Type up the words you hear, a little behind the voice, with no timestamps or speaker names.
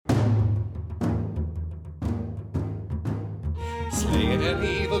Slaying an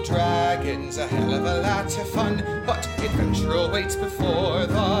evil dragon's a hell of a lot of fun, but adventure awaits before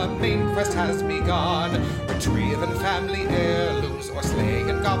the main quest has begun. Retrieving family heirlooms or slaying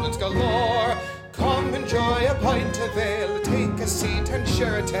goblins galore. Come enjoy a pint of ale, take a seat and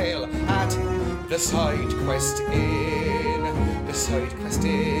share a tale at the Side Quest Inn. The Side Quest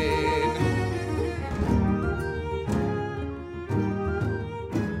Inn.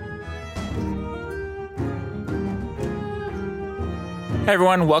 Hey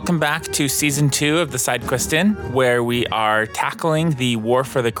everyone, welcome back to Season 2 of the Side Quest Inn, where we are tackling the War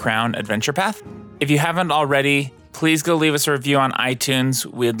for the Crown adventure path. If you haven't already, please go leave us a review on iTunes.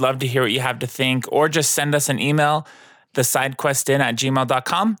 We'd love to hear what you have to think, or just send us an email,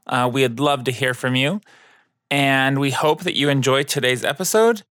 thesidequestin@gmail.com. We'd love to hear from you. And we hope that you enjoy today's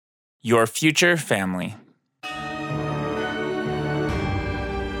episode, Your Future Family.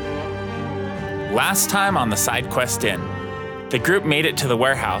 Last time on the Side Quest Inn, the group made it to the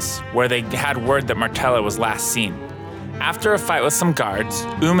warehouse where they had word that Martella was last seen. After a fight with some guards,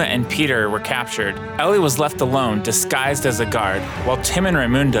 Uma and Peter were captured. Ellie was left alone, disguised as a guard, while Tim and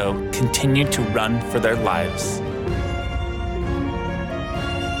Raimundo continued to run for their lives.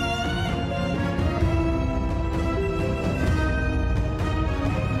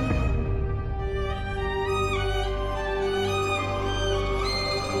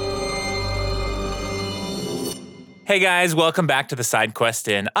 Hey guys, welcome back to the Side Quest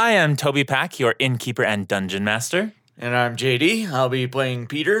Inn. I am Toby Pack, your innkeeper and dungeon master. And I'm JD. I'll be playing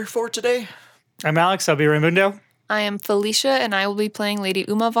Peter for today. I'm Alex. I'll be Raimundo. I am Felicia, and I will be playing Lady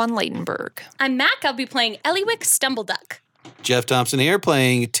Uma von Leitenberg. I'm Mac. I'll be playing Eliwick Stumbleduck. Jeff Thompson here,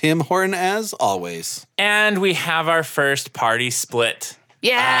 playing Tim Horton as always. And we have our first party split.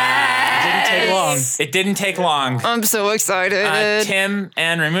 Yeah! Didn't take long. It didn't take long. I'm so excited. Tim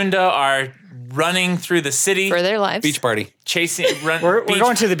and Raimundo are running through the city. For their lives. Beach party. Chasing. We're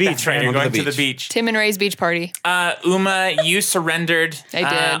going to the beach. That's right, you're going to the beach. Tim and Ray's beach party. Uma, you surrendered. I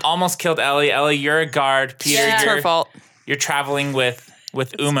did. Almost killed Ellie. Ellie, you're a guard. Peter, It's her fault. You're traveling with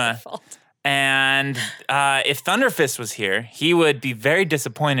Uma. And if Thunderfist was here, he would be very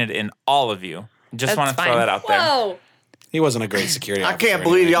disappointed in all of you. Just want to throw that out there. Whoa. He wasn't a great security officer. I can't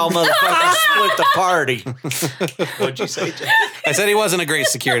believe y'all motherfuckers split the party. What'd you say, Jeff? I said he wasn't a great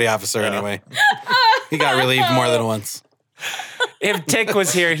security officer anyway. He got relieved more than once. If Tick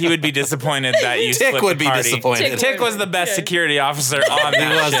was here, he would be disappointed that you split the party. Tick would be disappointed. Tick was the best security officer on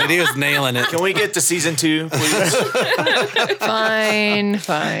that ship. He was nailing it. Can we get to season 2, please? Fine.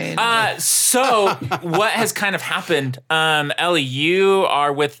 So what has kind of happened? Ellie, you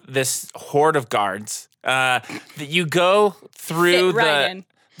are with this horde of guards. You go through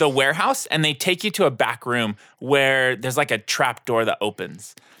the warehouse, and they take you to a back room where there's like a trap door that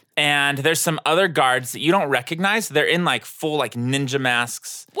opens. And there's some other guards that you don't recognize. They're in like full like ninja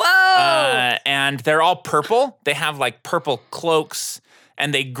masks. Whoa! And they're all purple. They have like purple cloaks,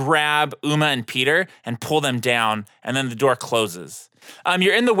 and they grab Uma and Peter and pull them down, and then the door closes.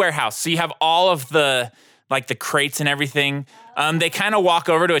 You're in the warehouse, so you have all of the crates and everything. They kind of walk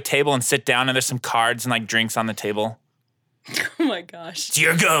over to a table and sit down, and there's some cards and like drinks on the table. Oh my gosh. It's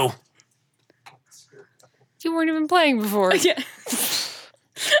your go. You weren't even playing before. Yeah.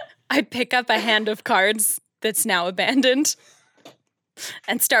 I pick up a hand of cards that's now abandoned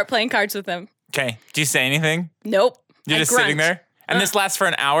and start playing cards with them. Okay. Do you say anything? Nope. You're I just grunt. sitting there? And this lasts for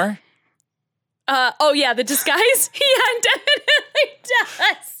an hour? Oh yeah, the disguise? Yeah, definitely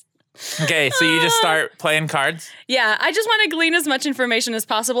does. Okay, so you just start playing cards? Yeah, I just want to glean as much information as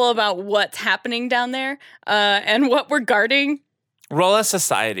possible about what's happening down there and what we're guarding. Roll a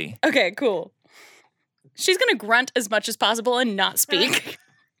society. Okay, cool. She's going to grunt as much as possible and not speak.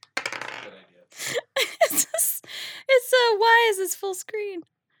 Why is this full screen?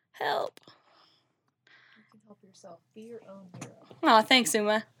 Help. You can help yourself. Be your own hero. Oh, thanks,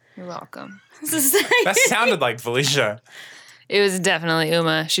 Uma. You're welcome. That sounded like Felicia. It was definitely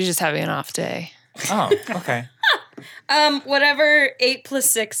Uma. She's just having an off day. Oh, okay. Whatever 8 plus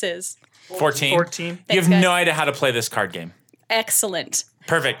 6 is. 14. Thanks, You have guys. no idea how to play this card game. Excellent.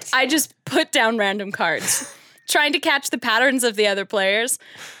 Perfect. I just put down random cards, trying to catch the patterns of the other players.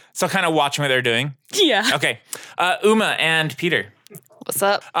 So kind of watching what they're doing. Yeah. Okay. Uma and Peter. What's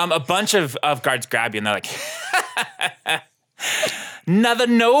up? A bunch of guards grab you and they're like, another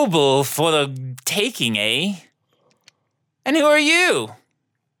noble for the taking, eh? And who are you?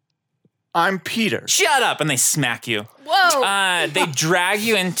 I'm Peter. Shut up! And they smack you. Whoa! They drag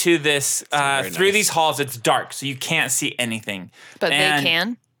you into this, through nice. these halls. It's dark, so you can't see anything. But And- they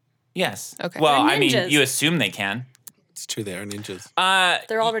can? Yes. Okay. Well, They're I mean, ninjas. you assume they can. It's true, they are ninjas.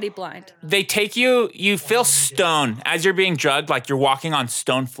 They're already blind. They take you feel stone as you're being drugged, like you're walking on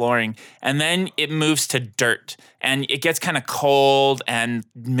stone flooring, and then it moves to dirt, and it gets kind of cold and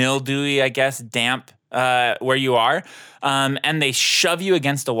mildewy, I guess, damp where you are, and they shove you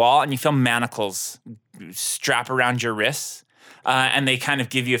against a wall, and you feel manacles strap around your wrists, and they kind of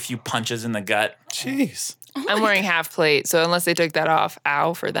give you a few punches in the gut. Jeez. I'm wearing half plate, so unless they took that off,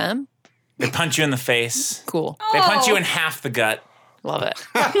 ow for them. They punch you in the face. Cool. They punch you in half the gut. Love it.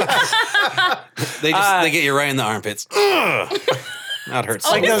 They get you right in the armpits. Ugh. That hurts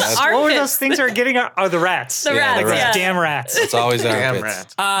so Like those, bad. what were those things that are getting? Oh, the rats. The rats, the rats. yeah. Damn rats. It's always Damn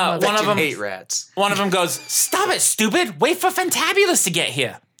armpits. rats. One of them hate rats. One of them goes, "Stop it, stupid! Wait for Fantabulous to get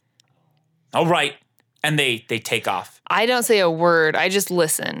here." All right, and they take off. I don't say a word. I just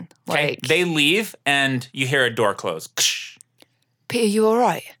listen. Okay, Like, they leave, and you hear a door close. Peter, you all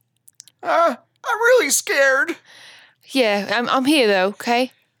right? I'm really scared. Yeah, I'm here though.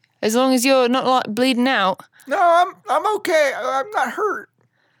 Okay, as long as you're not like bleeding out. No, I'm okay. I'm not hurt.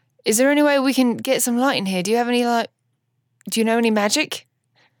 Is there any way we can get some light in here? Do you have any do you know any magic?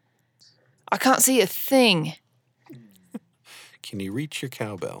 I can't see a thing. Can you reach your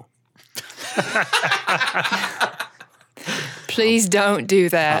cowbell? Please don't do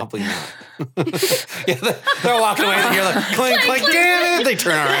that. Probably not. Yeah, they're walking away and you're like, clink, clink, damn it. They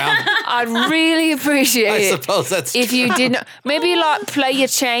turn around. I'd really appreciate I it suppose that's if true. you didn't. Maybe play your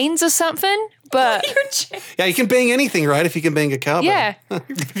chains or something. But Yeah, you can bang anything, right? If you can bang a cowbell. yeah,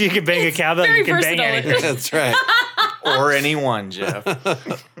 If you can bang a cowbell, very you can bang versatile. anything. That's right. Or anyone, Jeff.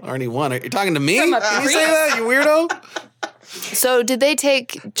 Already won. Are you talking to me? From a Did you say that, you weirdo? so did they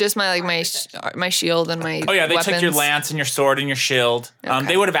take just my my shield and my Oh yeah, they weapons? took your lance and your sword and your shield. Okay.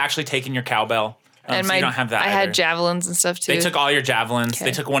 They would have actually taken your cowbell. and so you don't have that. I either. had javelins and stuff too. They took all your javelins. Okay.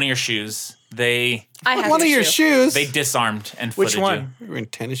 They took one of your shoes. They I had One to of your shoot. shoes. they disarmed and Which footed one? You were in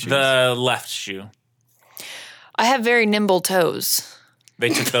tennis shoes. you. The left shoe. I have very nimble toes. They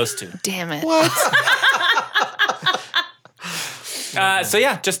took those two. Damn it. What? So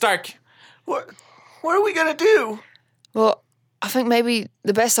yeah, just dark. What are we gonna do? Well, I think maybe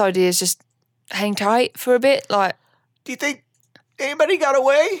the best idea is just hang tight for a bit. Like, Do you think anybody got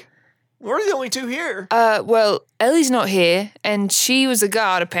away? We're the only two here. well, Ellie's not here, and she was a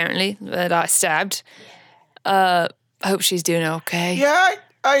guard apparently that I stabbed. I hope she's doing okay. Yeah,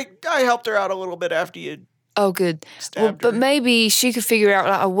 I helped her out a little bit after you. Oh, good. Well, Stabbed but her. maybe she could figure out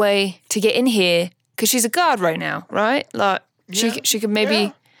like, a way to get in here because she's a guard right now, right? Like, Yeah, she could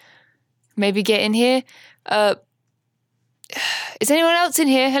maybe get in here. Is anyone else in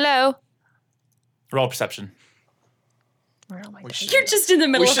here? Hello. Roll perception. You're just in the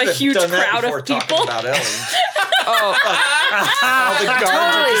middle of a huge crowd of people. About Ellie. Oh, All the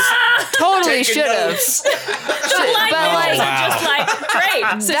guards totally taking should have. notes. But like, Just like,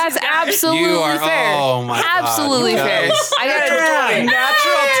 great. So that's absolutely You are- fair. oh my God, absolutely fair. guys. I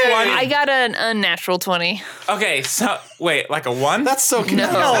got an unnatural 20. Okay, so wait, like a 1? That's so confusing.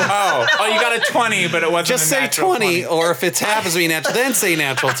 Oh, you got a 20, but it wasn't. Just a say natural 20, or if it's happens to be natural, then say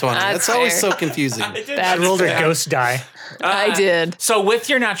natural 20. That's That's always fair. so confusing. I rolled a ghost die. I did. So with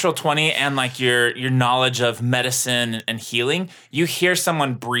your natural 20 and like your knowledge of medicine and healing, you hear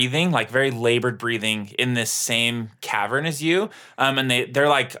someone breathing, like very labored breathing in this same cavern as you. And they're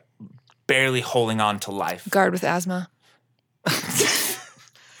like barely holding on to life. Guard with asthma.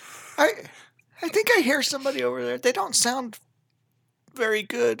 I think I hear somebody over there. They don't sound very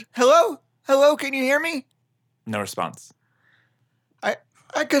good. Hello? Hello, can you hear me? No response.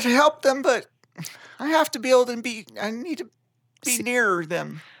 I could help them, but I have to be able to I need to be nearer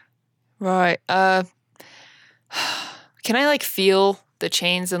them. Right. Can I like feel the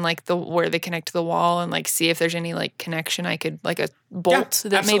chains and like where they connect to the wall and like see if there's any like connection I could like a bolt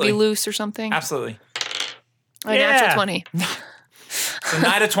that may absolutely. be loose or something? Absolutely. A Yeah. natural 20. So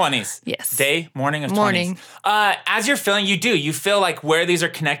night of 20s. Yes. Day, morning of Morning. 20s. As you're feeling, you feel like where these are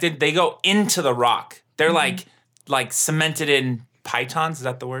connected, they go into the rock. They're like cemented in pythons. Is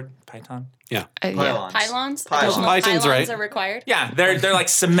that the word? Python? Yeah. Pylons. Pylons. Additional Pythons, right. are required. Yeah, they're like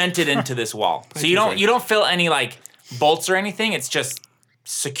cemented into this wall. So you don't feel any like bolts or anything. It's just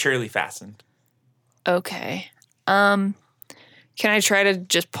securely fastened. Okay. Can I try to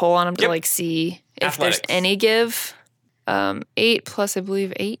just pull on them to Yep. like see if Athletics. there's any give? 8 plus, I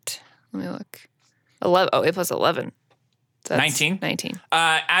believe, 8. Let me look. 11. Oh, 8 plus 11. So that's 19? 19.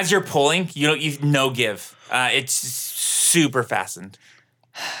 As you're pulling, you've no give. It's super fastened.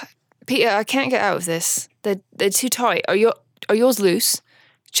 Peter, I can't get out of this. They're too tight. Are yours loose?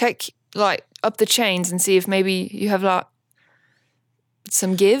 Check like up the chains and see if maybe you have like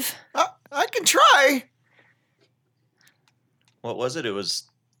some give. I can try. What was it? It was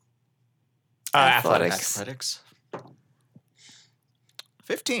Athletics. athletics.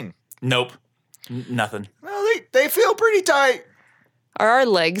 15. Nope. Nothing. Well, they feel pretty tight. Are our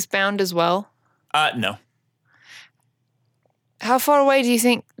legs bound as well? No. How far away do you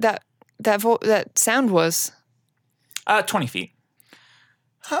think that sound was? 20 feet.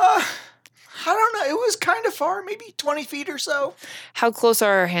 I don't know. It was kind of far, maybe 20 feet or so. How close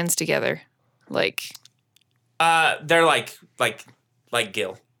are our hands together? Like They're like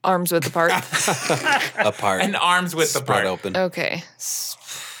Gil. arms width apart? Apart. And arms width Spread apart. open. Okay.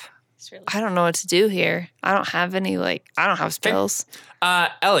 Really I don't know what to do here. I don't have any I don't have spells.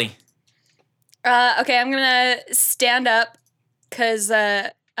 Ellie. Okay, I'm gonna stand up because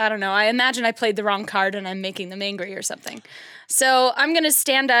I don't know. I imagine I played the wrong card and I'm making them angry or something. So I'm gonna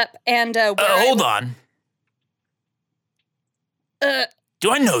stand up and hold on.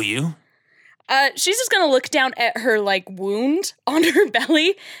 Do I know you? She's just gonna look down at her like wound on her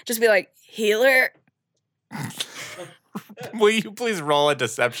belly, just be like, healer. Will you please roll a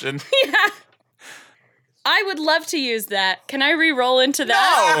deception? Yeah. I would love to use that. Can I re-roll into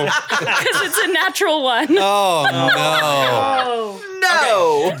that? No! Because it's a natural one. Oh,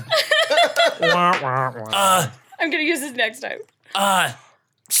 no. I'm going to use this next time.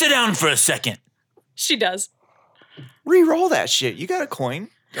 Sit down for a second. She does. Re-roll that shit. You got a coin.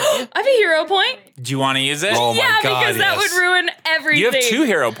 I have a hero point. Do you want to use it? Oh, my Yeah, God, because that yes. would ruin everything. You have 2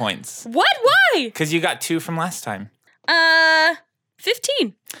 hero points. What? Why? Because you got 2 from last time.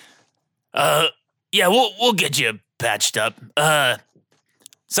 15. Yeah, we'll get you patched up.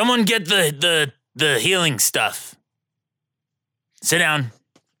 Someone get the healing stuff. Sit down.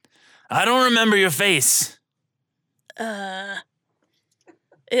 I don't remember your face.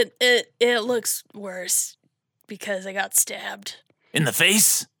 It looks worse because I got stabbed. In the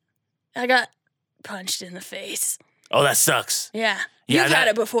face? I got punched in the face. Oh, that sucks. Yeah. Yeah, You've had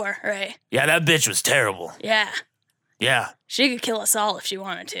it before, right? Yeah, that bitch was terrible. Yeah. Yeah. She could kill us all if she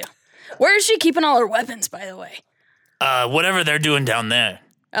wanted to. Where is she keeping all her weapons, by the way? Whatever they're doing down there.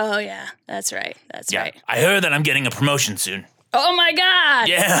 Oh, yeah. That's right. That's Yeah. right. I heard that I'm getting a promotion soon. Oh, my God.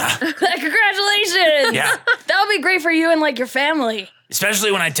 Yeah. Congratulations. Yeah. That'll be great for you and, like, your family.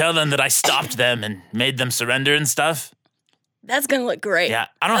 Especially when I tell them that I stopped them and made them surrender and stuff. That's going to look great. Yeah.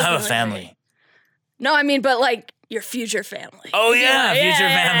 I don't That's have a gonna look family. great. No, I mean, but, like, your future family. Oh, yeah. Future family.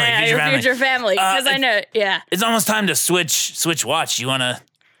 Yeah, Future your family. future family. Because I know, yeah. It's almost time to switch watch. Do you wanna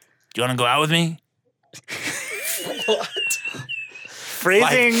go out with me?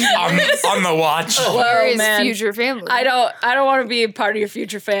 Phrasing. On the watch. Where is man. future family? I don't want to be a part of your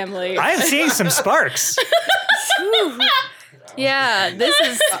future family. I am seeing some sparks. Yeah, this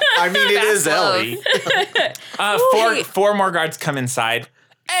is. I mean, it is love. Ellie. Four more guards come inside.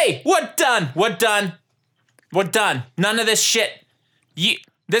 Hey, what done? None of this shit.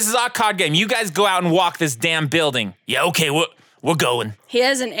 This is our card game. You guys go out and walk this damn building. Yeah, okay, we're going. He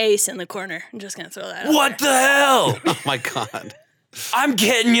has an ace in the corner. I'm just gonna throw that out What the hell? Oh, my God. I'm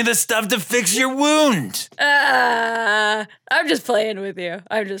getting you the stuff to fix your wound. I'm just playing with you.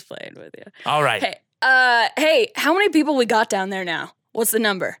 All right. Hey, how many people we got down there now? What's the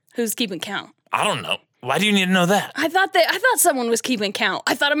number? Who's keeping count? I don't know. Why do you need to know that? I thought someone was keeping count.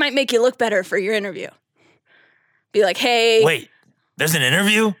 I thought it might make you look better for your interview. Be like, hey. Wait, there's an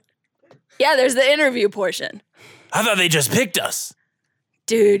interview? Yeah, there's the interview portion. I thought they just picked us.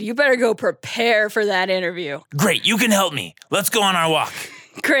 Dude, you better go prepare for that interview. Great, you can help me. Let's go on our walk.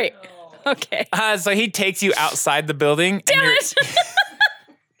 Great. Okay. So he takes you outside the building. Damn it.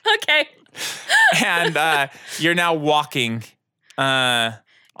 Okay. And you're now walking. Do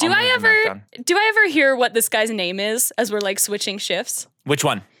I ever hear what this guy's name is as we're like switching shifts? Which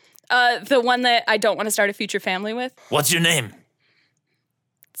one? The one that I don't want to start a future family with? What's your name?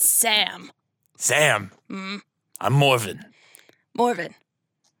 Sam. Sam. I'm Morven. Morven.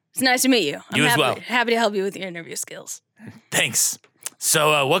 It's nice to meet you. You as well. Happy to help you with your interview skills. Thanks.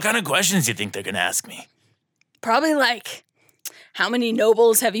 So, what kind of questions do you think they're gonna ask me? Probably like, how many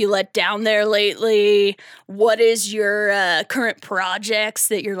nobles have you let down there lately? What is your current projects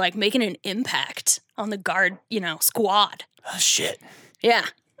that you're like making an impact on the guard, squad? Oh, shit. Yeah.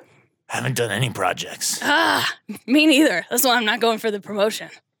 Haven't done any projects. Me neither. That's why I'm not going for the promotion.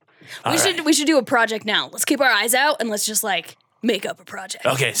 We should do a project now. Let's keep our eyes out and let's just like make up a project.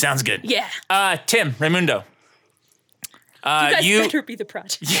 Okay, sounds good. Yeah. Tim, Raimundo. You guys better be the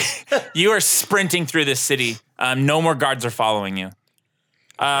project. You are sprinting through this city. No more guards are following you.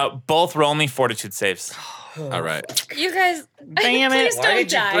 Both roll me fortitude saves. All right. You guys, Damn it. please Why don't did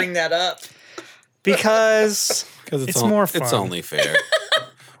die. you bring that up? Because Because It's more fun. It's only fair.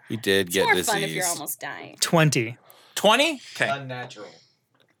 We did get More disease. fun if you're almost dying. 20. 20? Okay. Unnatural.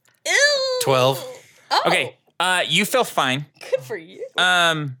 12. Oh, Okay. You feel fine. good for you.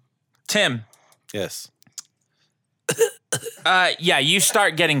 Tim. Yes. Yeah, you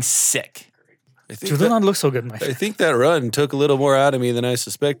start getting sick. I think You do not look so good, my I friend. think that run took a little more out of me than I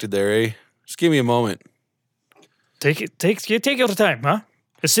suspected there, eh? Just give me a moment. Take your time, huh?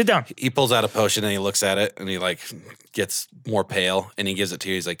 Just sit down. He pulls out a potion and he looks at it and he like gets more pale and he gives it to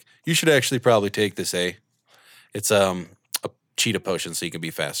you. He's like, you should actually probably take this, eh? It's a cheetah potion so you can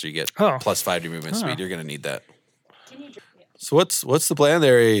be faster. You get +5 to your movement speed. You're gonna need that. So what's the plan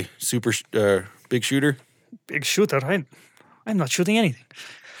there, a super big shooter? Big shooter. I'm not shooting anything.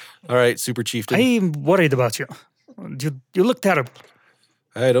 All right, super chieftain. I'm worried about you. You look terrible.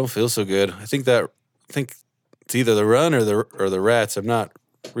 I don't feel so good. I think it's either the run or the rats. I'm not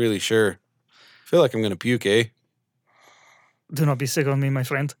really sure. I feel like I'm gonna puke, eh? Do not be sick on me, my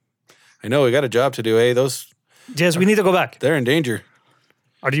friend. I know we got a job to do, eh? Yes, we need to go back. They're in danger.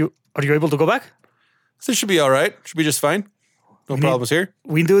 Are you able to go back? This should be all right. Should be just fine. No problems here.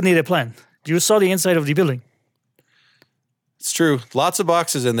 We do need a plan. You saw the inside of the building. It's true. Lots of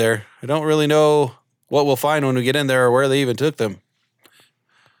boxes in there. I don't really know what we'll find when we get in there or where they even took them.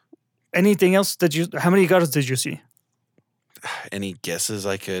 Anything else how many guards did you see? Any guesses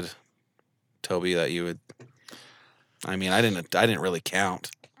I could, Toby, that you would? I mean, I didn't really count.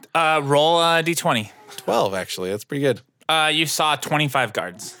 Roll a d20. 12, actually. That's pretty good. You saw 25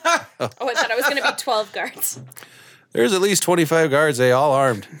 guards. Oh, I thought it was going to be 12 guards. There's at least 25 guards, all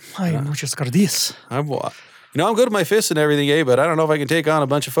armed. Ay, muchos guardias. I'm good with my fists and everything, but I don't know if I can take on a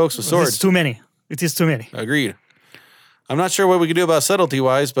bunch of folks with It's swords. too many. It is too many. Agreed. I'm not sure what we can do about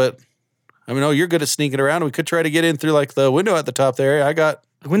subtlety-wise, but I mean, you're good at sneaking around. We could try to get in through like the window at the top there.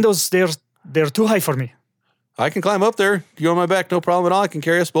 The windows, they're too high for me. I can climb up there. You on my back, no problem at all. I can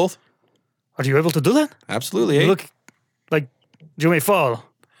carry us both. Are you able to do that? Absolutely. You Eh? look like you may fall.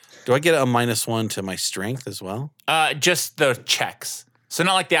 Do I get a -1 to my strength as well? Just the checks. So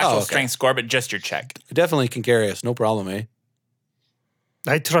not like the actual okay. strength score, but just your check. I definitely can carry us. No problem, eh?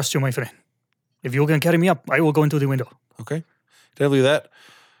 I trust you, my friend. If you can carry me up, I will go into the window. Okay. Definitely that.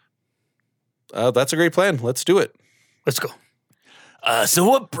 That's a great plan. Let's do it. Let's go. So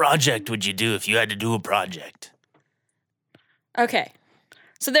what project would you do if you had to do a project? Okay.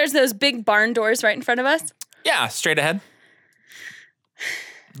 So there's those big barn doors right in front of us. Yeah, straight ahead.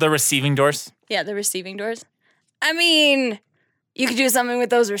 The receiving doors. Yeah, the receiving doors. I mean, you could do something with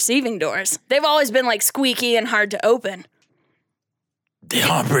those receiving doors. They've always been like squeaky and hard to open. They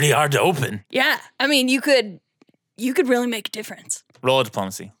are pretty hard to open. Yeah. I mean, you could really make a difference. Roll a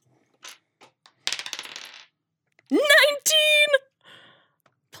diplomacy. 19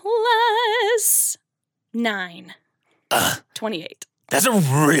 plus 9. 28. That's a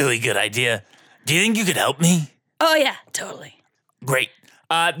really good idea. Do you think you could help me? Oh, yeah, totally. Great.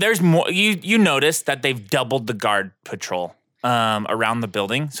 There's more. You notice that they've doubled the guard patrol around the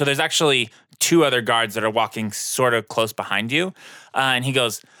building. So there's actually 2 other guards that are walking sort of close behind you. And he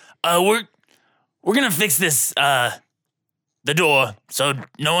goes, We're gonna fix this the door so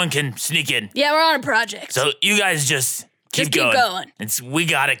no one can sneak in. Yeah, we're on a project. So you guys just keep going. We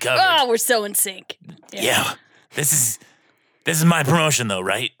got it covered. Oh, we're so in sync. Yeah. This is my promotion though,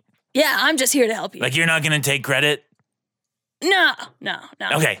 right? Yeah, I'm just here to help you. Like you're not gonna take credit? No.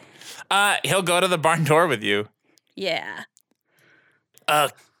 Okay. he'll go to the barn door with you. Yeah.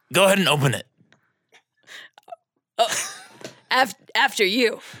 Go ahead and open it. After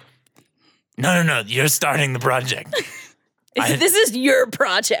you. No. You're starting the project. This is your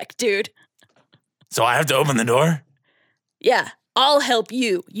project, dude. So I have to open the door? Yeah, I'll help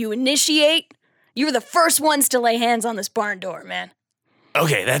you. You initiate. You were the first ones to lay hands on this barn door, man.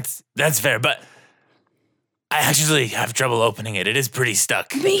 Okay, that's fair, but I actually have trouble opening it. It is pretty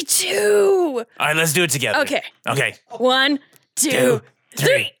stuck. Me too. All right, let's do it together. Okay. Okay. 1, 2,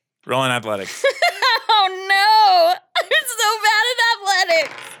 3. Roll in athletics. Oh no! I'm so bad at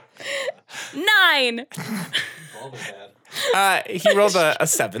athletics. 9. He rolled a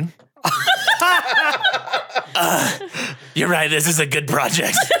 7. You're right. This is a good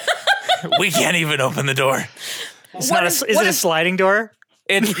project. We can't even open the door. Is it a sliding door?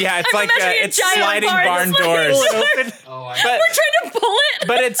 It's like imagining a it's giant sliding barn barn. doors. Open. But We're trying to pull it.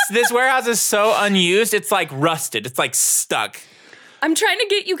 but this warehouse is so unused. It's like rusted. It's like stuck. I'm trying to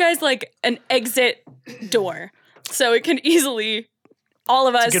get you guys like an exit door, so it can easily, all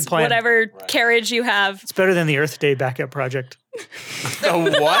of us, good plan. whatever carriage you have. It's better than the Earth Day backup project.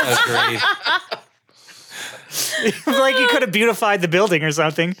 The what? That's great. Like you could have beautified the building or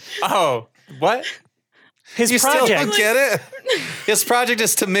something. Oh, what? His You project. still don't get it? His project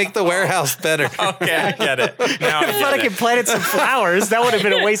is to make the warehouse better. Okay, I get it. Now I thought I could planted some flowers. That would have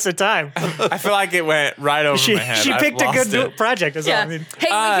been a waste of time. I feel like it went right over She my head. picked a I've good lost it. project. Is all I mean.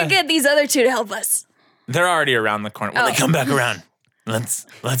 Hey, we could get these other two to help us. They're already around the corner. Oh. They come back around. Let's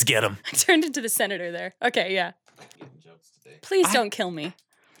get them. I turned into the senator there. Okay, yeah. Please don't kill me.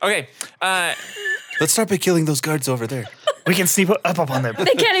 Okay. Let's start by killing those guards over there. We can sneak up on them.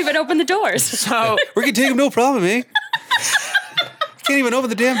 They can't even open the doors. So We can take them, no problem, eh? Can't even open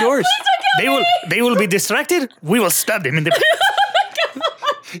the damn doors. They will be distracted. We will stab them in the.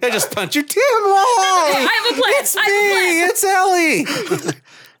 I just punch you, Tim. Why? I have a plan. It's me. It's Ellie.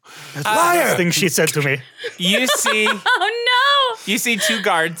 Last thing she said to me. you see Oh you see two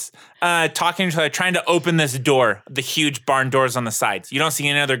guards talking to each other, trying to open this door, the huge barn doors on the sides. You don't see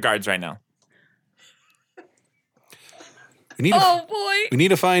any other guards right now. We need, no! to, Oh boy. we need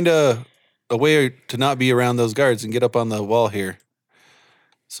to find a way to not be around those guards and get up on the wall here.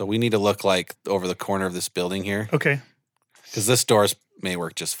 So we need to look like over the corner of this building here. Okay. Because this doors may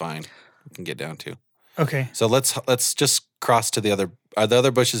work just fine. We can get down to. Okay. So let's just cross to the other. Are the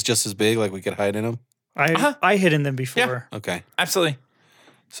other bushes just as big? Like we could hide in them? I hid in them before. Okay. Absolutely.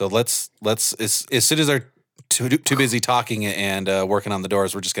 So let's as soon as they're too busy talking and working on the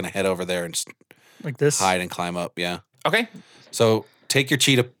doors, we're just gonna head over there and just Like this. hide and climb up. Yeah. Okay. So take your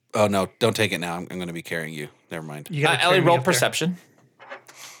cheetah. Oh no, don't take it now. I'm gonna be carrying you. Never mind. You gotta Ellie, carry me roll up there. perception.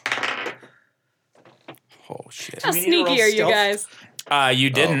 Oh shit. How we need to roll sneaky are you stealth? guys? You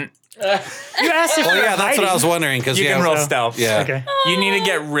didn't. You asked if Oh we were yeah, that's what I was hiding. wondering. Because You yeah, can roll so- stealth. yeah. Okay. You need to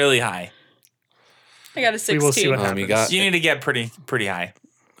get really high. I got a We 16. will see what happens. You got You need to get pretty high.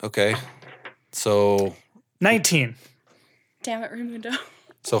 okay. So 19. Damn it, Raimundo.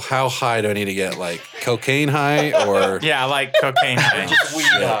 how high do I need to get? Like cocaine high or? Yeah, like cocaine. I'm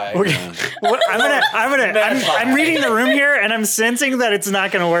reading the room here and I'm sensing that it's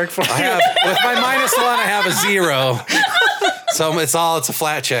not going to work for I you. have with my -1, I have a 0. So it's a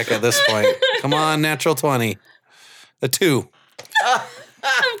flat check at this point. Come on, natural 20, a 2. Of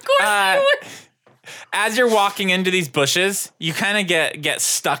course you would. As you're walking into these bushes, you kind of get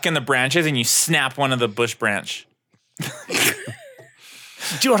stuck in the branches and you snap one of the bush branch.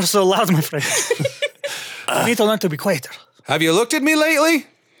 You are so loud, my friend. You need to learn to be quieter. Have you looked at me lately?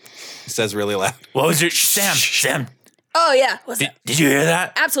 He says really loud. What was your Sam? Oh, yeah. What's up? Did you hear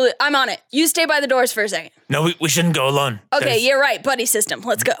that? Absolutely. I'm on it. You stay by the doors for a second. No, we shouldn't go alone. Okay, There's- you're right. Buddy system.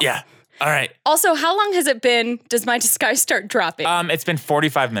 Let's go. Yeah. All right. Also, how long has it been? Does my disguise start dropping? It's been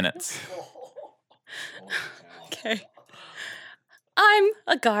 45 minutes. Okay. I'm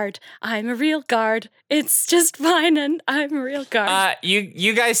a guard. I'm a real guard. It's just fine, and I'm a real guard.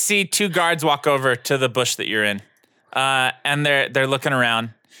 You guys see two guards walk over to the bush that you're in, and they're looking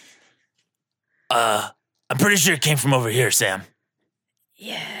around. I'm pretty sure it came from over here, Sam.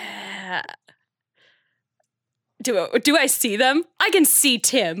 Yeah. Do I see them? I can see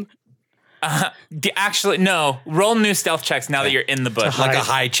Tim. Actually, no. Roll new stealth checks now that you're in the bush. Like a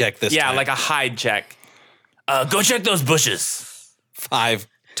high check this Yeah, time. like a hide check. Go check those bushes. 5.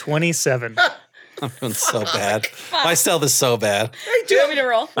 27. I'm doing so bad. I sell this so bad. Do you want me to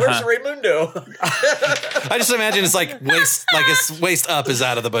roll? Where's Raimundo? I just imagine it's like his waist up is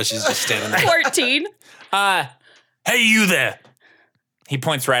out of the bushes, just standing there. 14. Hey, you there. He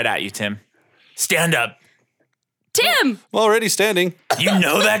points right at you, Tim. Stand up. Tim! I'm already standing. You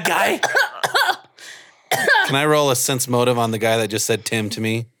know that guy? Can I roll a sense motive on the guy that just said Tim to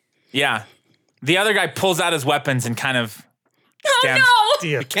me? Yeah. The other guy pulls out his weapons and kind of stands. Oh, no!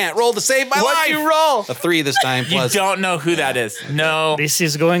 Dear. Can't roll to save my life. What'd you roll? A 3 this time. You Plus. don't know who that is. No. This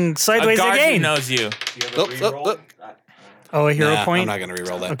is going A sideways guard who again. knows you. Oh, a hero Nah, point? I'm not gonna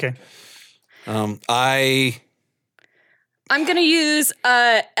re-roll that. Okay. I'm going to use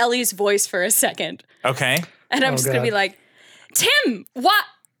Ellie's voice for a second. Okay. And I'm Oh, just going to God. be like, Tim, what?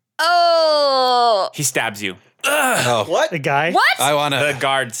 Oh. He stabs you. Oh, What? The guy? What? I want The to.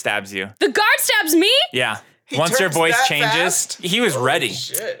 guard stabs you. The guard stabs me? Yeah. He Once your turns voice that changes, fast? he was ready.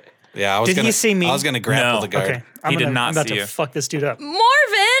 Shit. Yeah, I was Did gonna. he see me? I was gonna grapple No. the guard. Okay. He did not I'm about see to you. fuck this dude up.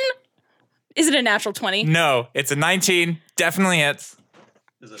 Morven? Is it a natural 20? No, it's a 19. Definitely hits.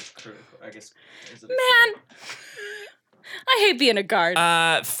 Is it critical? I guess. Is it Man. I hate being a guard.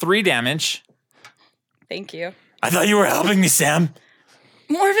 3 damage. Thank you. I thought you were helping me, Sam.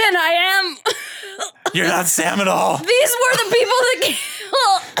 Morven, I am. You're not Sam at all. These were the people that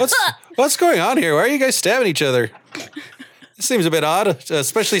killed. What's going on here? Why are you guys stabbing each other? This seems a bit odd,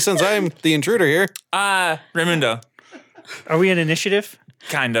 especially since I'm the intruder here. Raimundo. Are we in initiative?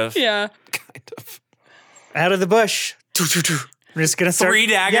 Kind of. Yeah. Kind of. Out of the bush. I'm just gonna start. 3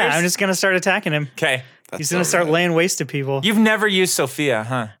 daggers? Yeah, I'm just gonna start attacking him. Okay. He's going to start laying waste to people. You've never used Sophia,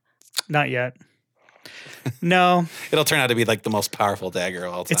 huh? Not yet. No. It'll turn out to be like the most powerful dagger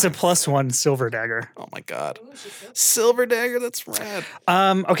of all time. It's a +1 silver dagger. Oh my god. Silver dagger, that's rad.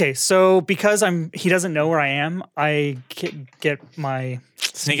 Okay, so because he doesn't know where I am, I get my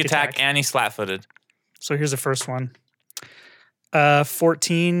sneak attack and he's flat-footed. So here's the first one.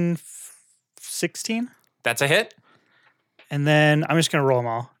 14, 16. That's a hit. And then I'm just going to roll them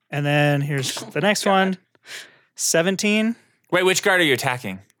all. And then here's the next one. 17. Wait, which guard are you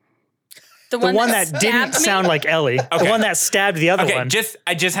attacking? The one that didn't sound like Ellie. Okay. The one that stabbed the other one.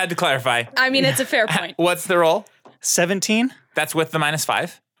 I just had to clarify. I mean, it's a fair point. What's the roll? 17. That's with the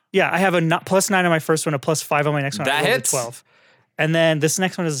 -5? Yeah, I have a +9 on my first one, a +5 on my next one. That hits. 12. And then this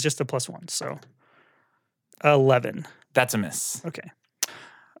next one is just a +1, so 11. That's a miss. Okay.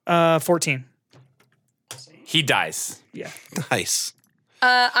 14. He dies. Yeah. Nice.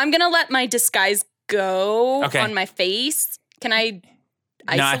 I'm going to let my disguise go on my face. Can I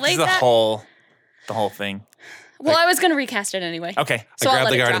isolate the that? The whole thing. Well, I was going to recast it anyway. Okay. So I I'll grab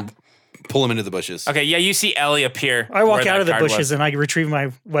let the it guard drop. and pull him into the bushes. Okay, yeah, you see Ellie appear. I walk out of the bushes and I retrieve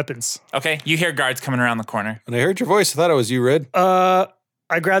my weapons. Okay, you hear guards coming around the corner. And I heard your voice. I thought it was you, Red. I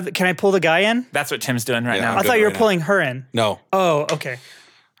grab. Can I pull the guy in? That's what Tim's doing right now. I thought you were pulling her in. No. Oh, okay.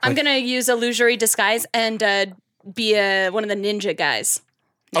 I'm going to use illusory disguise and be one of the ninja guys.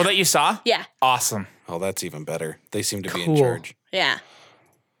 Oh, that you saw? Yeah. Awesome. Oh, that's even better. They seem to be in charge. Yeah.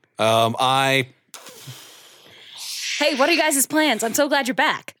 Hey, what are you guys' plans? I'm so glad you're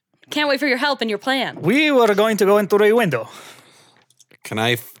back. Can't wait for your help and your plan. We were going to go into the window. Can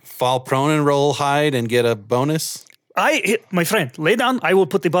I fall prone and roll hide and get a bonus? My friend, lay down. I will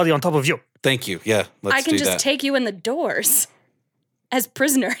put the body on top of you. Thank you. Yeah, let's do that. I can just take you in the doors as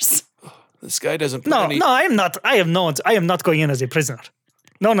prisoners. This guy doesn't put No, any... I am not. I am not going in as a prisoner.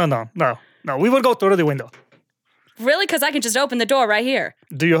 No. We will go through the window. Really? Because I can just open the door right here.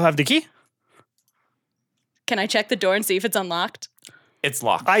 Do you have the key? Can I check the door and see if it's unlocked? It's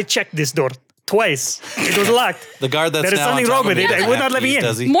locked. I checked this door twice. It was locked. The guard that's there is now something on top wrong of with me it. doesn't It would have not let me keys, in.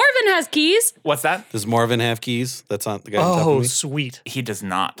 does he? Morven has keys. What's that? Does Morven have keys? That's on the guy on top of Oh, me? sweet. He does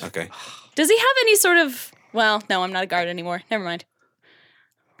not. Okay. Does he have any sort of... Well, no, I'm not a guard anymore. Never mind.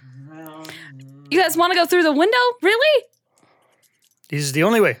 You guys want to go through the window? Really? This is the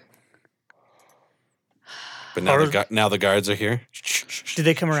only way. But now the guards are here. Did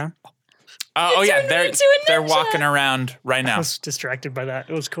they come around? Oh yeah, turned me into a they're ninja. walking around right I now. was distracted by that.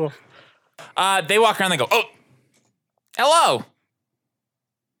 It was cool. They walk around. They go, "Oh, hello."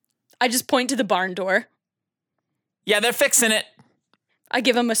 I just point to the barn door. Yeah, they're fixing it. I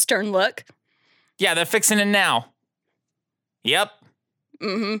give him a stern look. Yeah, they're fixing it now. Yep.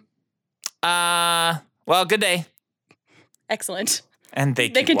 Mm-hmm. Well, good day. Excellent. And they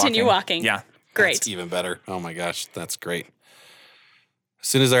continue walking. Yeah. Great. That's even better. Oh my gosh, that's great. As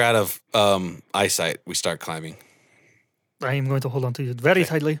soon as they're out of eyesight, we start climbing. I am going to hold on to you very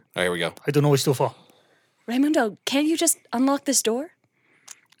tightly. All right, here we go. I don't know which to fall. Raimundo, can't you just unlock this door?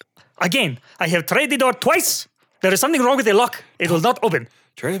 Again, I have tried the door twice. There is something wrong with the lock. It will not open.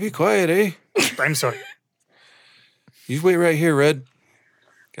 Try to be quiet, eh? I'm sorry. You wait right here, Red.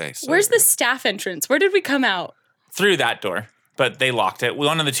 Okay. So Where's the staff entrance? Where did we come out? Through that door, but they locked it.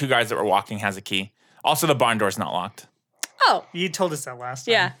 One of the two guys that were walking has a key. Also, the barn door's not locked. Oh. You told us that last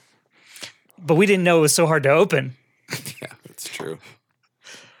time. Yeah. But we didn't know it was so hard to open. Yeah, that's true.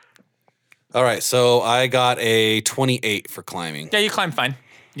 All right, so I got a 28 for climbing. Yeah, you climb fine.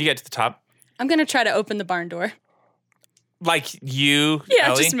 You get to the top. I'm going to try to open the barn door. Like you, Yeah,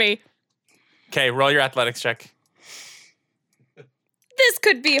 Ellie? just me. Okay, roll your athletics check. This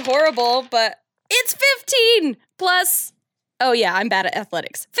could be horrible, but it's 15 plus... Oh, yeah, I'm bad at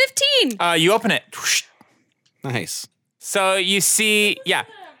athletics. 15! You open it. Nice. So you see,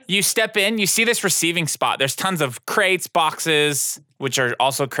 you step in, you see this receiving spot. There's tons of crates, boxes, which are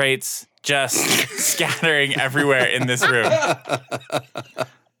also crates, just scattering everywhere in this room.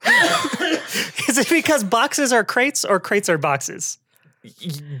 Is it because boxes are crates or crates are boxes?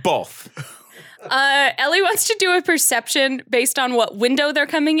 Both. Ellie wants to do a perception based on what window they're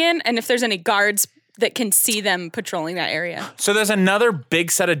coming in and if there's any guards that can see them patrolling that area. So there's another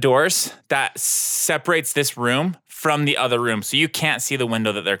big set of doors that separates this room from the other room. So you can't see the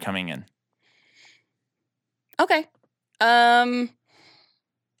window that they're coming in. Okay. Can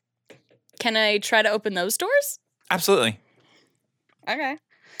I try to open those doors? Absolutely. Okay.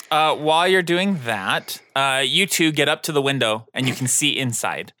 While you're doing that, you two get up to the window and you can see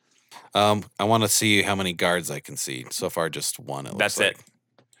inside. I want to see how many guards I can see. So far, just one. That's it.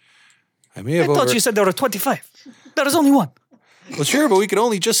 I may have I thought you said there were 25. There is only one. Well, sure, but we could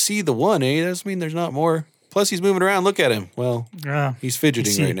only just see the one, eh? That doesn't mean there's not more. Plus, he's moving around. Look at him. Well, he's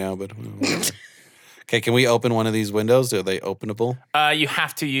fidgeting right now, but whatever. Okay, can we open one of these windows? Are they openable? You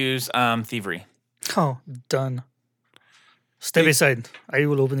have to use thievery. Oh, done. Step aside. I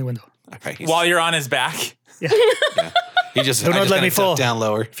will open the window. Okay, While you're on his back. Yeah. He just Do not let me fall down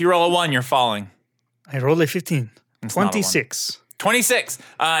lower. If you roll a 1, you're falling. I rolled a 15. It's not a 26. 26.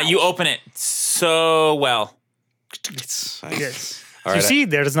 You open it so well. Yes. Nice. Yes. All You right, see,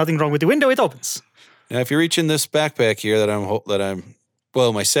 there is nothing wrong with the window. It opens. Now, if you're reaching this backpack here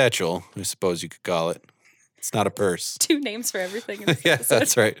well, my satchel, I suppose you could call it. It's not a purse. 2 names for everything. Yeah,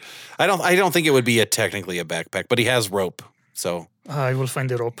 that's right. I don't think it would be technically a backpack, but he has rope, so I will find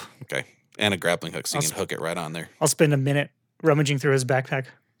the rope. okay, and a grappling hook, so you can hook it right on there. I'll spend a minute rummaging through his backpack.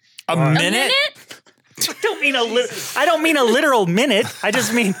 A minute? I don't mean a literal minute. I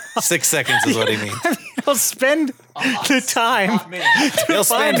just mean 6 seconds is what he means. I'll spend the time. He'll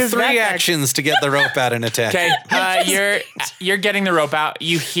spend his 3 backpack. actions to get the rope out and attack. Okay, you're getting the rope out.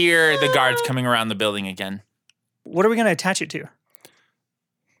 You hear the guards coming around the building again. What are we going to attach it to?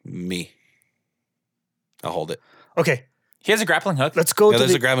 Me. I'll hold it. Okay, He has a grappling hook. let's go. Yeah,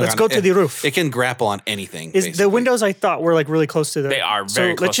 there's a grappling let's hook. go to the roof. It can grapple on anything. Is basically. the windows I thought were like really close to the? They are So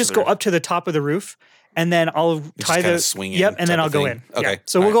very close let's to just the go roof. up to the top of the roof, and then I'll tie kinda the swing in Yep, and then type I'll of go thing? in. Okay, Yeah.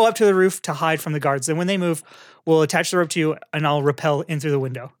 So we'll alright. go up to the roof to hide from the guards. Then when they move, we'll attach the rope to you, and I'll rappel in through the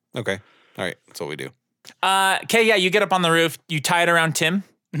window. Okay. All right. That's what we do. Okay, yeah, you get up on the roof. You tie it around Tim.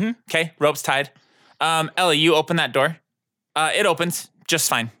 Mhm. Okay, rope's tied. Ellie, you open that door. It opens just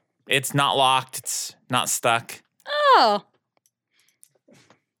fine. It's not locked. It's not stuck. Oh.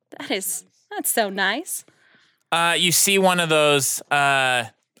 That's so nice. You see one of those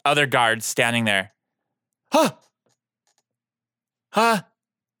other guards standing there. Huh. I'm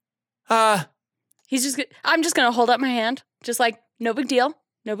just gonna hold up my hand, just like no big deal,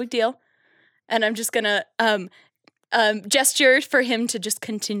 and I'm just gonna gesture for him to just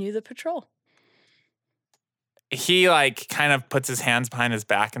continue the patrol. He kind of puts his hands behind his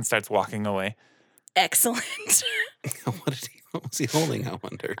back and starts walking away. Excellent. What was he holding? I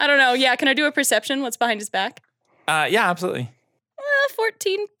wonder. I don't know. Yeah, can I do a perception? What's behind his back? Yeah, absolutely.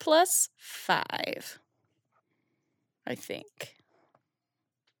 14 plus 5. I think.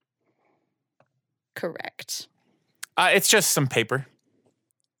 Correct. It's just some paper.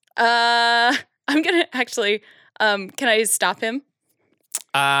 I'm gonna actually. Can I stop him?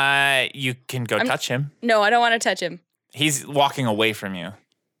 You can go touch him. No, I don't want to touch him. He's walking away from you.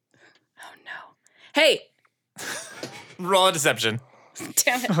 Oh no! Hey, Roll a deception.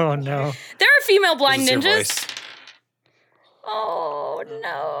 damn it! Oh no! There are female blind This is your ninjas. voice. Oh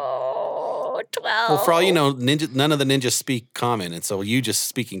no! 12. Well, for all you know, none of the ninjas speak common, and so you just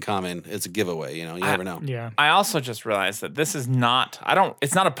speaking common, it's a giveaway. You never know. Yeah. I also just realized that this is not.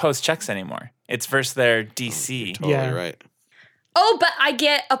 It's not opposed checks anymore. It's versus their DC. Totally Yeah. right. Oh, but I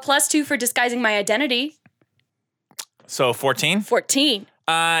get a +2 for disguising my identity. So 14. 14.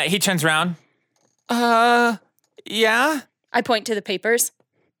 He turns around. Yeah. I point to the papers,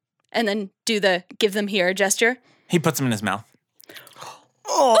 and then do the give them here gesture. He puts them in his mouth.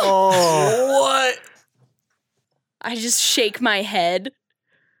 Oh. What? I just shake my head.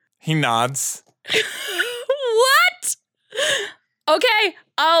 He nods. What? Okay,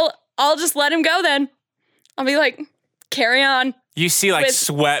 I'll just let him go then. I'll be like, carry on. You see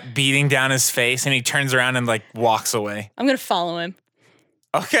sweat beating down his face, and he turns around and walks away. I'm gonna follow him.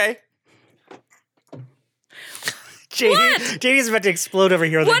 Okay. JD's about to explode over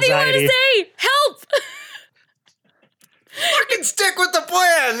here with What do you anxiety. want to say? Help! Fucking stick with the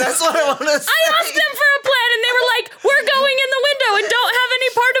plan. That's what I want to say. I asked them for a plan, and they were like, "We're going in the window and don't have any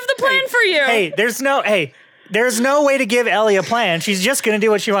part of the plan for you." There's no way to give Ellie a plan. She's just gonna do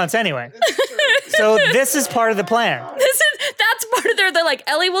what she wants anyway. So this is part of the plan. That's part of they're like,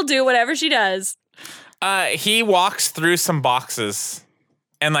 Ellie will do whatever she does. He walks through some boxes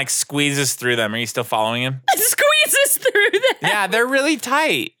and squeezes through them. Are you still following him? Squeezes through them. Yeah, they're really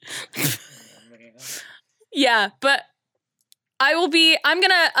tight. Yeah, but I'm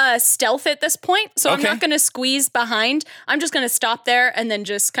gonna stealth at this point, so I'm Okay. not gonna squeeze behind. I'm just gonna stop there and then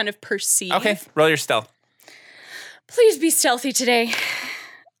just kind of perceive. Okay, roll your stealth. Please be stealthy today.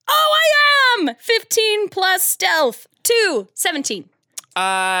 Oh, I am! 15 plus stealth. 2, 17.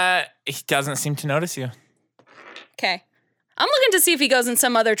 He doesn't seem to notice you. Okay. I'm looking to see if he goes in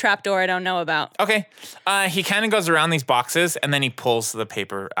some other trapdoor I don't know about. Okay. He kind of goes around these boxes and then he pulls the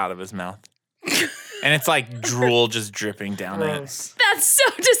paper out of his mouth. And it's drool just dripping down it. That's so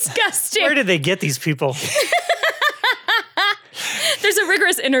disgusting. Where did they get these people? They're there's a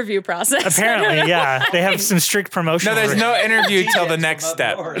rigorous interview process. Apparently, yeah. They have some strict promotion. No, there's no interview till the next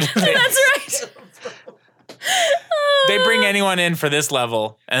step. That's right. They bring anyone in for this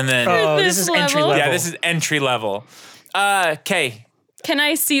level, and then this is entry level. Yeah, this is entry level. Okay. Can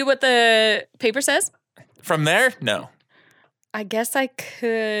I see what the paper says? From there, no. I guess I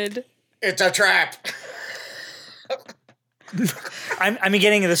could. It's a trap. I'm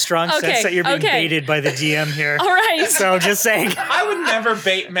getting the strong sense that you're being baited by the DM here. All right. So just saying. I would never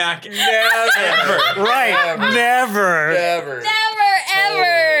bait Mac. Never. Right. Never. Never.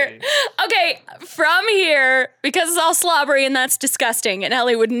 Ever. Okay, from here, because it's all slobbery and that's disgusting, and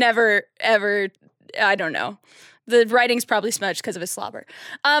Ellie would never, ever, I don't know. The writing's probably smudged because of his slobber.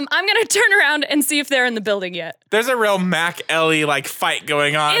 I'm going to turn around and see if they're in the building yet. There's a real Mac Ellie like fight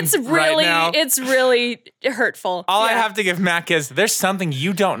going on It's right now. really hurtful. All I have to give Mac is there's something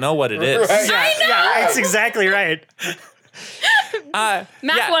you don't know what it is. Right. I know. Yeah, it's exactly right.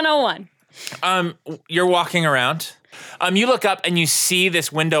 Mac 101. You're walking around. You look up and you see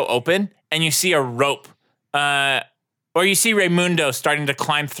this window open, and you see a rope. Or you see Raymundo starting to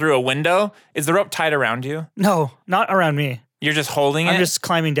climb through a window. Is the rope tied around you? No, not around me. You're just holding it? I'm just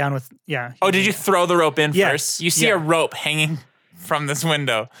climbing down with, yeah. Oh, did you throw the rope in Yes, first? You see yeah. a rope hanging from this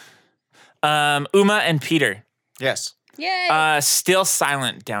window. Uma and Peter. Yes. Yay. Still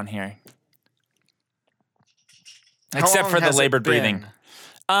silent down here. How Except long for the has it labored breathing.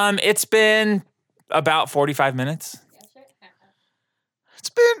 It's been about 45 minutes.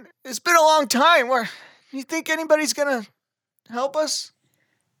 It's been a long time. Where you think anybody's gonna help us?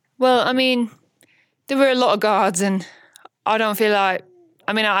 Well, I mean, there were a lot of guards, and I don't feel like.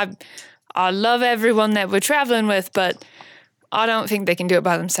 I mean, I love everyone that we're traveling with, but I don't think they can do it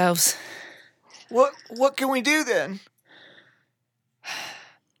by themselves. What can we do then?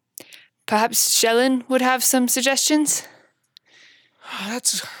 Perhaps Shellen would have some suggestions.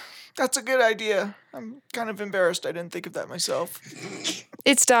 That's a good idea. I'm kind of embarrassed I didn't think of that myself.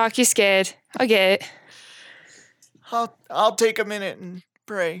 It's dark. You're scared. I get it. I'll take a minute and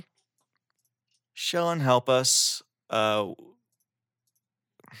pray. Shellen, help us. What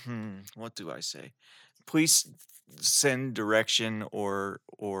do I say? Please send direction or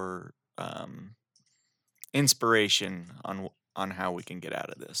inspiration on how we can get out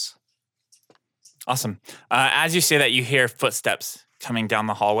of this. Awesome. As you say that, you hear footsteps coming down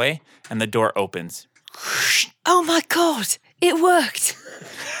the hallway, and the door opens. Oh my god! It worked.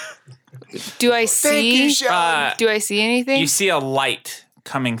 Do I see? Thank you, Shellen. Do I see anything? You see a light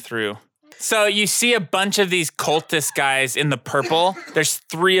coming through. So you see a bunch of these cultist guys in the purple. There's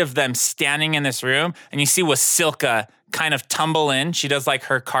 3 of them standing in this room, and you see Wasilka kind of tumble in. She does like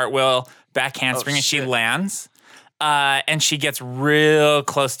her cartwheel back handspring, and she shit. lands. And she gets real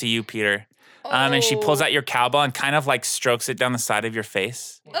close to you, Peter. And she pulls out your cowbell and kind of like strokes it down the side of your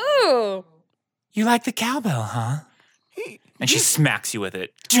face. Ooh. You like the cowbell, huh? And she smacks you with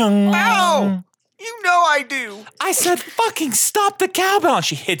it. Ow! You know I do. I said, fucking stop the cowbell. And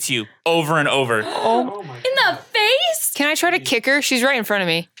she hits you over and over. In the face? Can I try to kick her? She's right in front of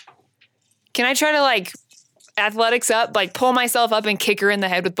me. Can I try to like athletics up, like pull myself up and kick her in the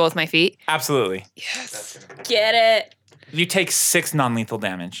head with both my feet? Absolutely. Get it. You take 6 non-lethal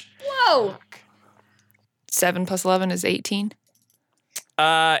damage. Whoa. 7 plus 11 is 18.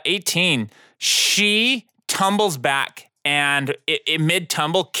 18. She tumbles back and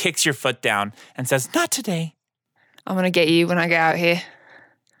mid-tumble kicks your foot down and says, not today. I'm gonna get you when I get out here.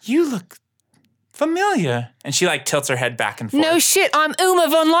 You look familiar. And she like tilts her head back and forth. No shit, I'm Uma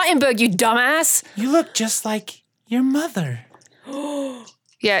von Leitenberg, you dumbass. You look just like your mother.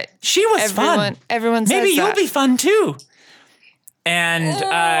 Yeah, She was fun. Everyone says Maybe you'll that. be fun too. And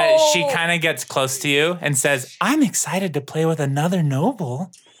she kind of gets close to you and says, I'm excited to play with another noble.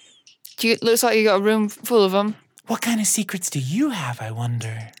 Looks like you got a room full of them. What kind of secrets do you have, I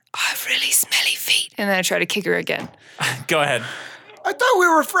wonder? I have really smelly feet. And then I try to kick her again. Go ahead. I thought we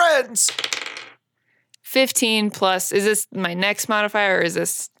were friends. 15 plus, is this my next modifier or is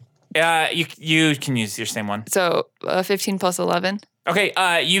this? You can use your same one. So 15 plus 11.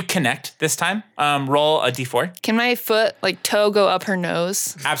 Okay, you connect this time. Roll a d4. Can my foot, like toe, go up her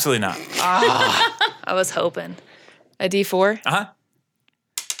nose? Absolutely not. I was hoping. A D4? Uh-huh.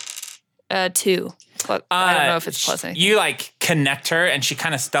 2. I don't know if it's plus anything. You like connect her and she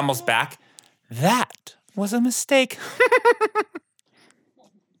kind of stumbles back. That was a mistake.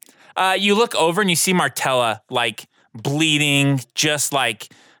 You look over and you see Martella like bleeding, just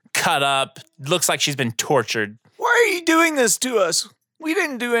like cut up. Looks like she's been tortured. Why are you doing this to us? We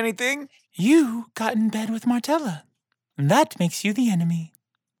didn't do anything. You got in bed with Martella. And that makes you the enemy.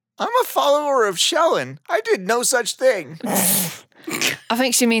 I'm a follower of Shellen. I did no such thing. I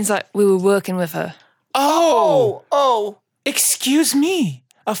think she means like we were working with her. Oh. Excuse me,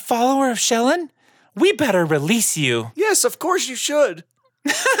 a follower of Shellen? We better release you. Yes, of course you should.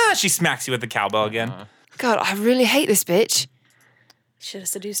 She smacks you with the cowbell again. God, I really hate this bitch. Should have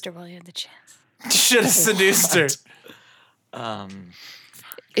seduced her while you had the chance. Should have seduced her.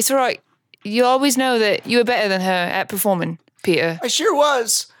 It's all right. You always know that you were better than her at performing, Peter. I sure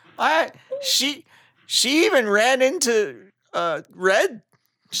was. She even ran into Red.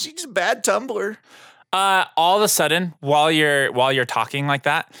 She's a bad tumbler. All of a sudden, while you're talking like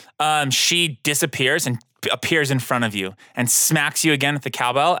that, she disappears and appears in front of you and smacks you again with the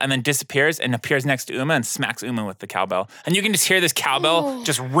cowbell, and then disappears and appears next to Uma and smacks Uma with the cowbell. And you can just hear this cowbell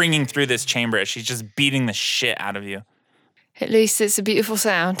just ringing through this chamber as she's just beating the shit out of you. At least it's a beautiful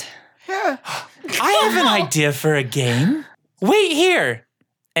sound. Yeah. I have an idea for a game. Wait here.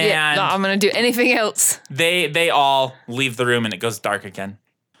 And yeah, no, I'm gonna do anything else. They all leave the room and it goes dark again.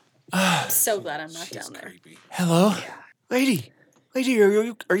 So glad I'm not down there. Hello, Lady,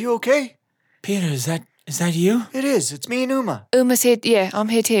 are you okay? Peter. Is that you? It is. It's me and Uma. Uma's here. Yeah, I'm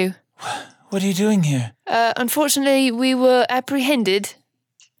here too. What are you doing here? Unfortunately, we were apprehended,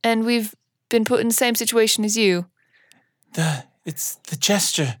 and we've been put in the same situation as you. It's the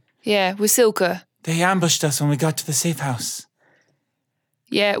gesture. Yeah, with Silka. They ambushed us when we got to the safe house.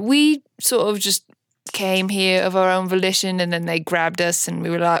 Yeah, we sort of just came here of our own volition, and then they grabbed us, and we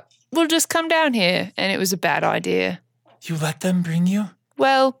were like, we'll just come down here. And it was a bad idea. You let them bring you?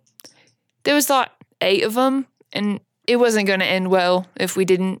 Well, there was like 8 of them, and it wasn't going to end well if we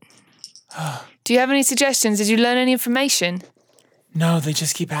didn't. Do you have any suggestions? Did you learn any information? No, they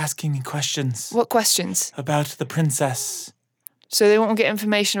just keep asking me questions. What questions? About the princess. So they won't get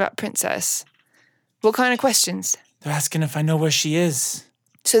information about Princess. What kind of questions? They're asking if I know where she is.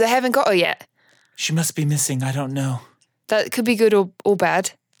 So they haven't got her yet? She must be missing. I don't know. That could be good or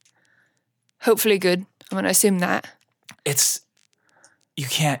bad. Hopefully good. I'm going to assume that. You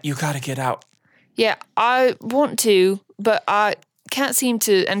can't. You gotta get out. Yeah, I want to, but I can't seem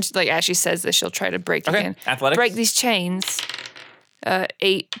to. And like as she says this, she'll try to break again. Athletics. Break these chains.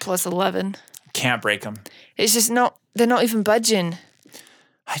 8 plus 11. Can't break them. It's just not. They're not even budging.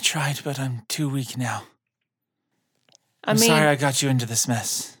 I tried, but I'm too weak now. I I'm mean, sorry I got you into this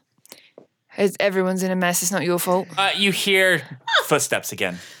mess. Everyone's in a mess. It's not your fault. You hear footsteps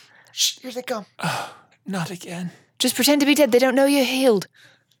again. Shh, here they come. Oh, not again. Just pretend to be dead. They don't know you're healed.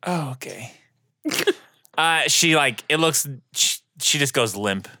 Oh, okay. She just goes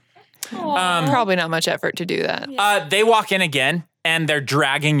limp. Probably not much effort to do that. They walk in again, and they're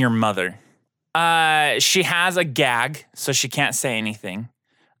dragging your mother. She has a gag, so she can't say anything.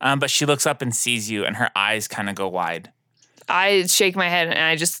 But she looks up and sees you, and her eyes kind of go wide. I shake my head, and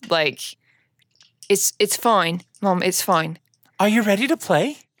I just it's fine, Mom. It's fine. Are you ready to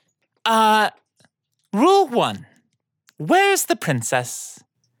play? Rule 1. Where's the princess?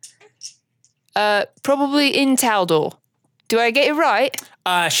 Probably in Taldor. Do I get it right?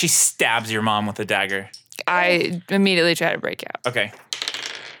 She stabs your mom with a dagger. I immediately try to break out. Okay.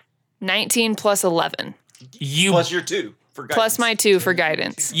 19 plus 11. Plus your 2 for guidance. Plus my 2 for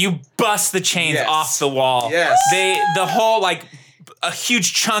guidance. You bust the chains Yes. off the wall. Yes. The whole, a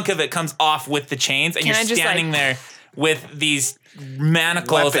huge chunk of it comes off with the chains, and Can you're I just, standing there with these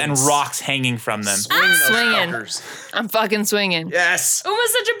manacles and Weapons. rocks hanging from them. Swing those Swinging. fuckers. I'm fucking swinging. Yes.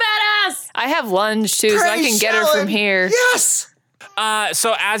 Uma's such a badass. I have lunge too, so I can get her from here. Yes.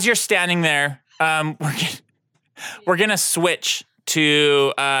 So as you're standing there, we're gonna switch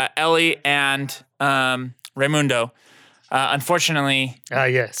to Ellie and Raimundo. Unfortunately,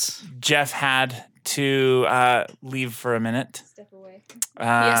 Yes. Jeff had to leave for a minute. Step away.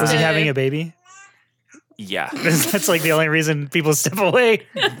 Was he having a baby? Yeah. That's like the only reason people step away.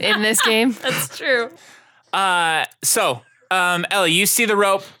 In this game. That's true. So Ellie, you see the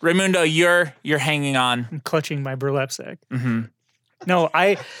rope. Raimundo, you're hanging on. I'm clutching my burlap sack. Mm-hmm. No,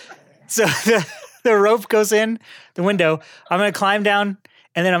 so the rope goes in the window. I'm going to climb down,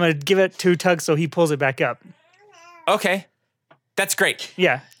 and then I'm going to give it 2 tugs so he pulls it back up. Okay. That's great.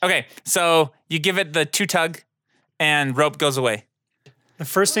 Yeah. Okay. So you give it the 2 tug, and rope goes away. The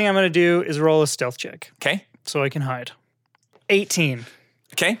first thing I'm going to do is roll a stealth check Okay. so I can hide. 18.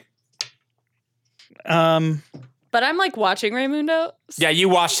 Okay. But I'm watching Raimundo. Yeah, you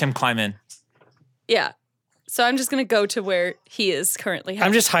watched him climb in. Yeah. So I'm just going to go to where he is currently hiding.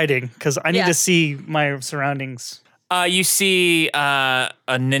 I'm just hiding because I need Yeah. to see my surroundings. You see a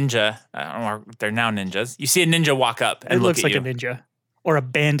ninja. Or they're now ninjas. You see a ninja walk up and It look looks at like you. a ninja or a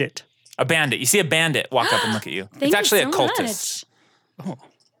bandit. A bandit. You see a bandit walk up and look at you. Thank It's actually you a so cultist. much.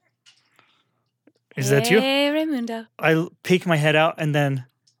 Is that you? Hey, Raimundo. I peek my head out and then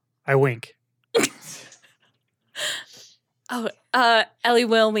I wink. Oh, Ellie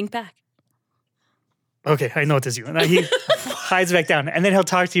will wink back. Okay, I know it is you. And then he hides back down, and then he'll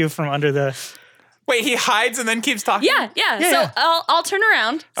talk to you from under the. Wait, he hides and then keeps talking? Yeah. So I'll turn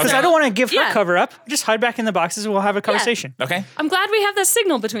around. Because I don't want to give her cover up. Just hide back in the boxes and we'll have a conversation. Okay. I'm glad we have this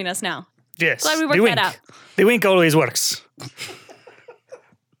signal between us now. Yes. Glad we the worked wink. that out. The wink always works.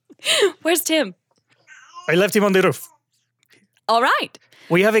 Where's Tim? I left him on the roof. All right.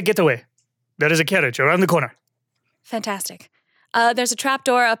 We have a getaway. There is a carriage around the corner. Fantastic. There's a trap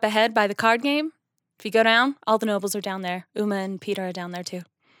door up ahead by the card game. If you go down, all the nobles are down there. Uma and Peter are down there too.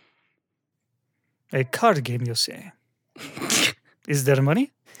 A card game, you say? Is there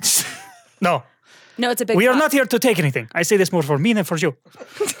money? No. No, it's a big We are pot. not here to take anything. I say this more for me than for you.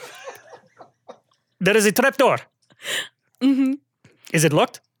 There is a trap door. Mm-hmm. Is it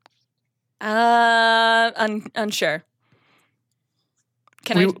locked? Unsure.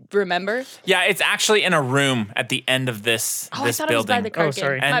 Can I remember? Yeah, it's actually in a room at the end of this Oh, this I thought building. it was by the card game.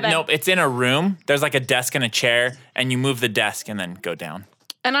 sorry. My And bad. nope, it's in a room. There's like a desk and a chair, and you move the desk and then go down.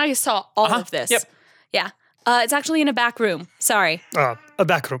 And I saw all of this. Yep. Yeah. It's actually in a back room. Sorry. A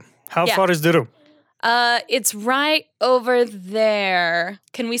back room. How Yeah. far is the room? It's right over there.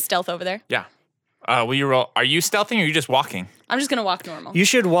 Can we stealth over there? Yeah. Will you roll? Are you stealthing or are you just walking? I'm just gonna walk normal. You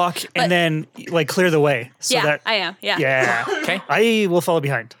should walk and then like clear the way. So yeah, that I am. Yeah. Yeah. Okay. I will follow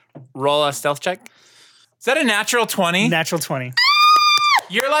behind. Roll a stealth check. Is that a natural 20? Natural 20.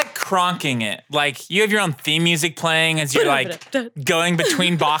 You're like cronking it. Like you have your own theme music playing as you're like going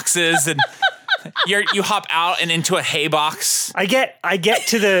between boxes and you hop out and into a hay box. I get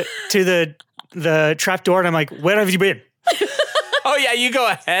to the trap door and I'm like, where have you been? Oh yeah, you go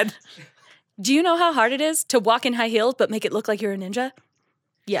ahead. Do you know how hard it is to walk in high heels but make it look like you're a ninja?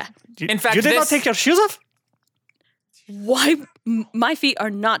 Yeah. In fact, you did not this- take your shoes off? Why? My feet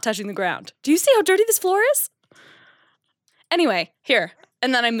are not touching the ground. Do you see how dirty this floor is? Anyway, here.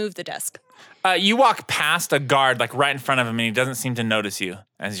 And then I move the desk. You walk past a guard like right in front of him and he doesn't seem to notice you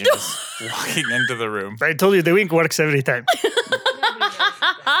as you're just walking into the room. I told you the wink works every time.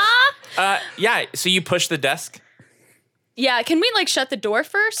 Yeah, so you push the desk. Yeah, can we like shut the door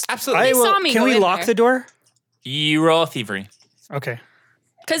first? Absolutely. They saw me Can go we in lock there. the door? You roll a thievery. Okay.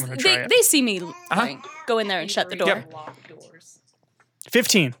 Because gonna try it. they see me like, go in there and shut the door. Yep.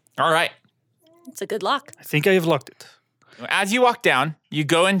 15. All right. It's a good lock. I think I have locked it. As you walk down, you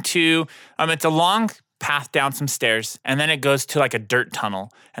go into it's a long path down some stairs, and then it goes to like a dirt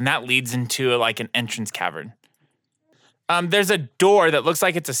tunnel, and that leads into like an entrance cavern. There's a door that looks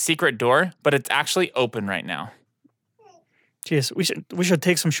like it's a secret door, but it's actually open right now. Yes, we should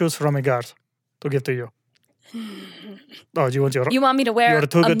take some shoes from a guard to give to you. Oh, do you want your... You want me to wear You're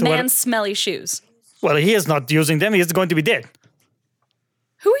too a good to wear- man's smelly shoes? Well, he is not using them. He is going to be dead.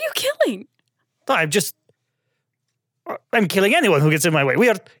 Who are you killing? No, I'm killing anyone who gets in my way. We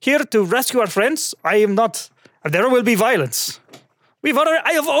are here to rescue our friends. I am not... There will be violence.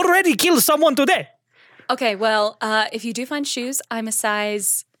 I have already killed someone today. Okay, well, if you do find shoes, I'm a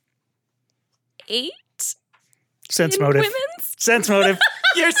size 8 Sense in motive. women's. Sense motive.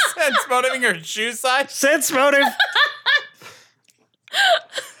 You're sense motiving her shoe size? Sense motive.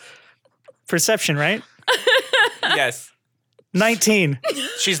 Perception, right? Yes. 19.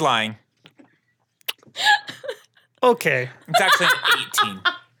 She's lying. Okay. It's actually an 18.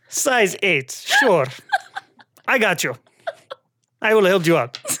 Size 8. Sure. I got you. I will help you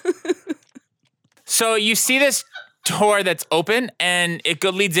out. So you see this door that's open, and it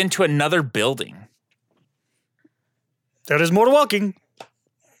leads into another building. There is more walking.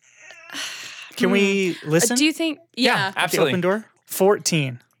 Can we listen? Do you think? Yeah. At the Absolutely. open door?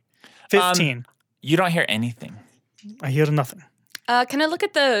 14. 15. You don't hear anything. I hear nothing. Can I look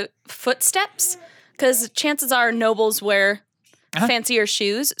at the footsteps? Because chances are nobles wear fancier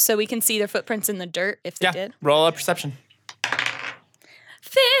shoes, so we can see their footprints in the dirt if they did. Roll a perception.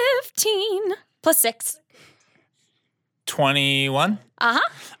 15 plus 6. 21. Uh-huh.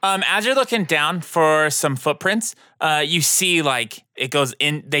 As you're looking down for some footprints, you see like it goes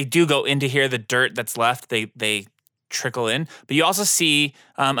in. They do go into here. The dirt that's left, they trickle in. But you also see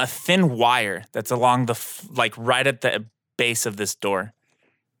a thin wire that's along the right at the base of this door.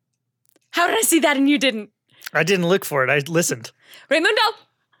 How did I see that and you didn't? I didn't look for it. I listened. Raimundo!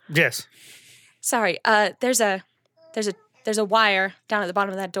 Yes. Sorry, there's a wire down at the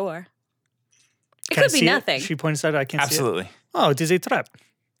bottom of that door. It Can I could be see nothing. She points out I can't see Absolutely. it. Oh, it is a trap.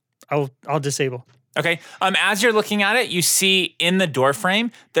 I'll disable. Okay. As you're looking at it, you see in the door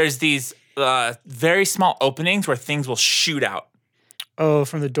frame there's these very small openings where things will shoot out. Oh,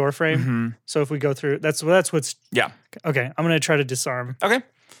 from the door frame? Mm-hmm. So if we go through, that's what's... Yeah. Okay, I'm going to try to disarm. Okay.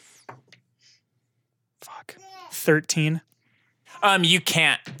 Fuck. 13. You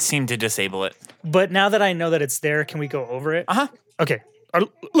can't seem to disable it. But now that I know that it's there, can we go over it? Uh-huh. Okay.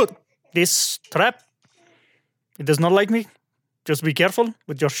 Look, this trap, it does not like me. Just be careful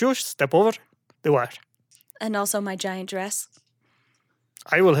with your shoes. Step over the wire. And also my giant dress.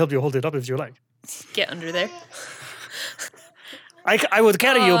 I will help you hold it up if you like. Get under there. I would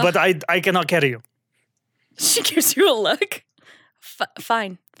carry you, but I cannot carry you. She gives you a look.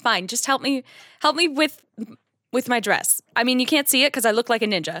 Fine. Just help me with my dress. I mean, you can't see it because I look like a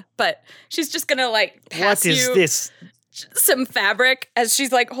ninja, but she's just gonna like pass What is you this? some fabric as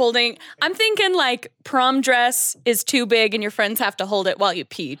she's like holding. I'm thinking like prom dress is too big and your friends have to hold it while you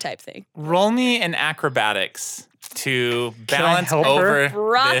pee type thing. Roll me an acrobatics to Can I balance help her? over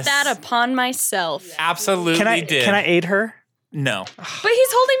Brought this. that upon myself. Absolutely Can I did. can I aid her? No. But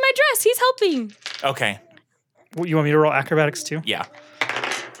he's holding my dress. He's helping. Okay. You want me to roll acrobatics too? Yeah.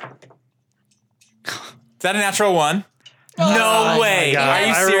 Is that a natural 1? No way. God. Are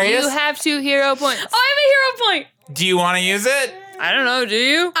you I rolled- serious? You have 2 hero points. Oh, I have a hero point. Do you want to use it? I don't know, do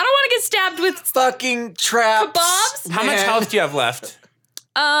you? I don't want to get stabbed with Fucking traps. kebabs. How much health do you have left?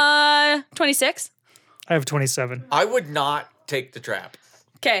 26. I have 27. I would not take the trap.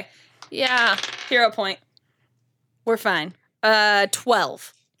 Okay. Yeah. Hero point. We're fine.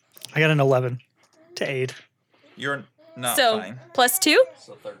 12. I got an 11 to aid. You're not So fine. plus 2.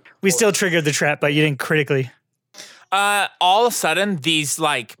 We still triggered the trap, but you didn't critically. All of a sudden, these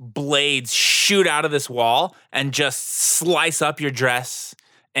like blades shoot out of this wall and just slice up your dress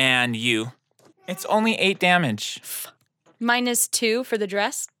and you. It's only 8 damage. Minus 2 for the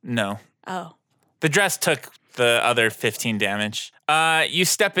dress. No. Oh. The dress took the other 15 damage. You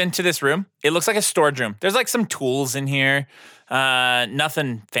step into this room. It looks like a storage room. There's like some tools in here.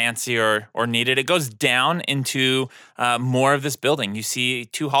 Nothing fancy or needed. It goes down into more of this building. You see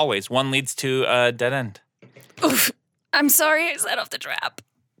 2 hallways. One leads to a dead end. Oof. I'm sorry I set off the trap.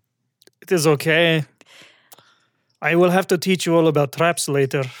 It is okay. I will have to teach you all about traps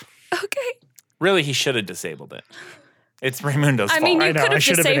later. Okay. Really, he should have disabled it. It's Raimundo's fault. I mean, you I know, could I have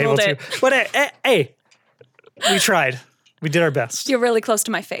should have been able disabled to. it. But hey, we tried. We did our best. You're really close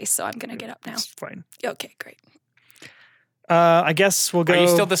to my face, so I'm going to get up now. It's fine. Okay, great. I guess we'll go. Are you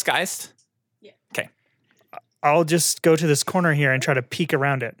still disguised? Yeah. Okay. I'll just go to this corner here and try to peek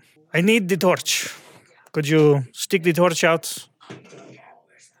around it. I need the torch. Could you stick the torch out?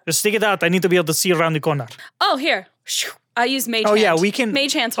 Just stick it out. I need to be able to see around the corner. Oh, here. I use mage Oh, hand. yeah, we can.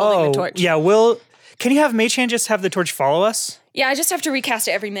 Mage hand's holding the torch. Yeah, can you have Mage Hand just have the torch follow us? Yeah, I just have to recast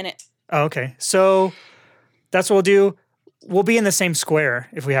it every minute. Oh, okay. So that's what we'll do. We'll be in the same square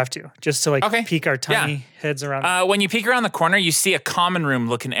if we have to, just to like Okay. peek our tiny heads around. When you peek around the corner, you see a common room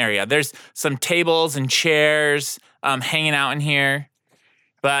looking area. There's some tables and chairs hanging out in here,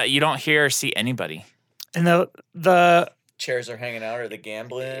 but you don't hear or see anybody. And the Chairs are hanging out, or the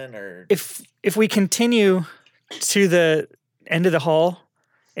gambling, or if we continue to the end of the hall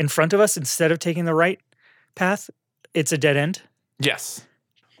in front of us instead of taking the right path, it's a dead end. Yes.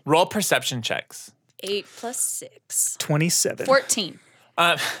 Roll perception checks. 8 plus 6. 27. 14.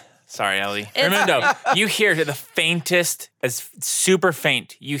 Sorry, Ellie. It's- Raimundo, you hear the faintest, as super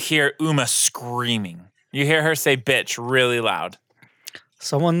faint, you hear Uma screaming. You hear her say bitch really loud.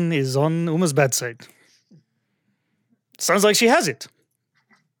 Someone is on Uma's bedside. Sounds like she has it.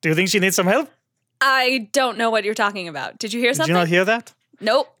 Do you think she needs some help? I don't know what you're talking about. Did you hear Did something? you not hear that?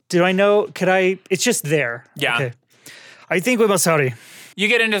 Nope. Do I know? It's just there. Yeah. Okay. I think we must hurry. You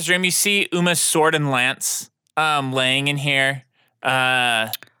get into this room, you see Uma's sword and lance laying in here.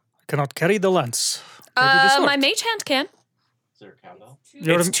 Cannot carry the lance. Maybe the sword. My mage hand can.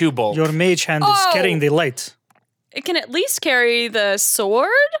 It's 2 bolts. Your mage hand is Oh! carrying the light. It can at least carry the sword.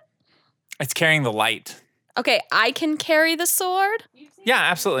 It's carrying the light. Okay, I can carry the sword. Yeah,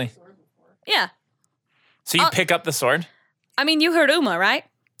 absolutely. Yeah. So you pick up the sword? I mean, you heard Uma, right?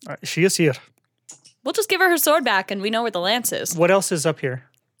 She is here. We'll just give her her back and we know where the lance is. What else is up here?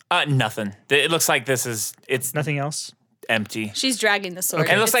 Nothing. It looks like it's Nothing else? empty. She's dragging the sword.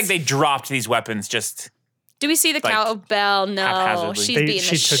 And it looks like It's- they dropped these weapons just. Do we see the like, cowbell? No. haphazardly. She's They- beating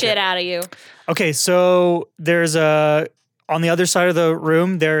she the took shit it. out of you. Okay, so there's on the other side of the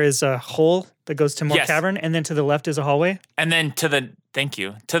room, there is a hole that goes to more Yes. cavern, and then to the left is a hallway. And then to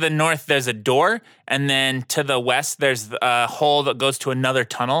the north, there's a door. And then to the west, there's a hole that goes to another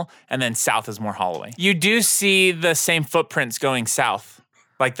tunnel. And then south is more hallway. You do see the same footprints going south,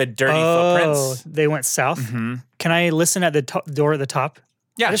 like the dirty footprints. They went south. Mm-hmm. Can I listen at the door at the top?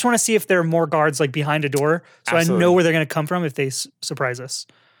 Yeah. I just want to see if there are more guards like behind a door, so I know where they're going to come from if they surprise us.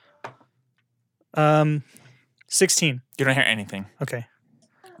 16. You don't hear anything. Okay.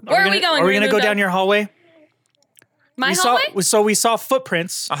 Where are we going? Are we going to go down your hallway? My hallway? We saw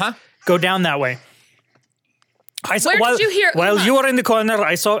footprints. Go down that way. Where did you hear While Uma? you were in the corner,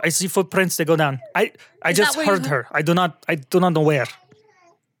 I see footprints that go down. I just heard her. I do not know where.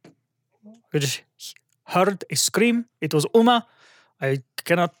 I just heard a scream. It was Uma. I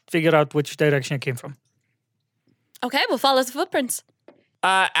cannot figure out which direction it came from. Okay, we'll follow the footprints.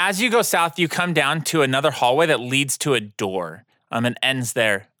 As you go south, you come down to another hallway that leads to a door. And ends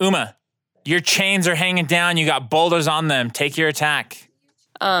there. Uma, your chains are hanging down. You got boulders on them. Take your attack.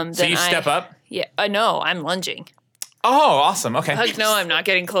 So you step up? Yeah. No, I'm lunging. Oh, awesome. Okay. Heck no, I'm not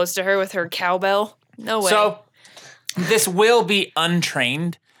getting close to her with her cowbell. No way. So this will be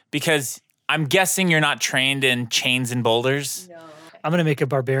untrained because I'm guessing you're not trained in chains and boulders. No. I'm going to make a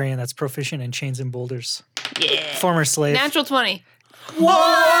barbarian that's proficient in chains and boulders. Yeah. Former slave. Natural 20.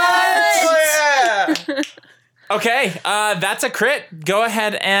 Oh, yeah. Okay, that's a crit. Go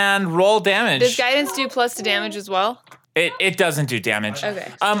ahead and roll damage. Does guidance do plus to damage as well? It doesn't do damage.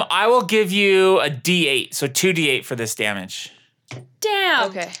 Okay. I will give you a D8, so 2D8 for this damage. Damn.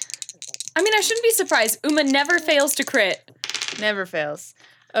 Okay. I mean, I shouldn't be surprised. Uma never fails to crit. Never fails.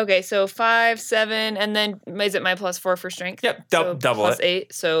 Okay, so 5, 7, and then is it my +4 for strength? Yep, So double plus it.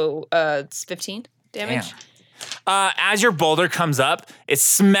 8, so it's 15 damage. Damn. As your boulder comes up, it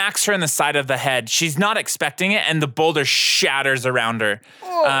smacks her in the side of the head. She's not expecting it, and the boulder shatters around her.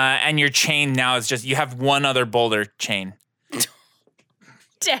 And your chain now is just, you have one other boulder chain.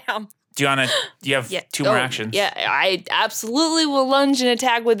 Damn. Do you have two more actions? Yeah, I absolutely will lunge and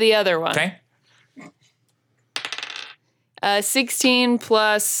attack with the other one. Okay. 16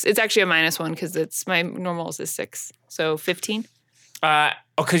 plus, it's actually a -1 because it's my normals is 6. So 15.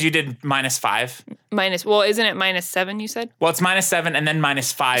 Because you did -5. Well, isn't it -7 you said? Well, it's −7 and then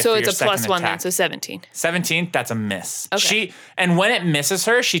 -5 So for it's your a second +1 then, attack. so 17. 17, that's a miss. Okay. And when it misses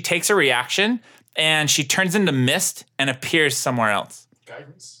her, she takes a reaction and she turns into mist and appears somewhere else.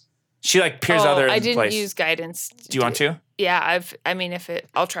 Guidance. She appears other I didn't place. use guidance. Do you want to? Yeah,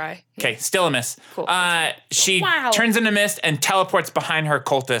 I'll try. Okay, still a miss. Cool. She Wow. turns into mist and teleports behind her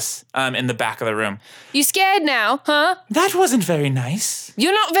cultists in the back of the room. You scared now, huh? That wasn't very nice.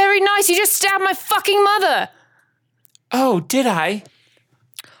 You're not very nice. You just stabbed my fucking mother. Oh, did I?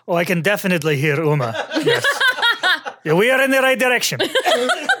 Oh, I can definitely hear Uma. Yes. Yeah, we are in the right direction.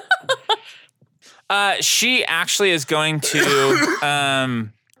 She actually is going to.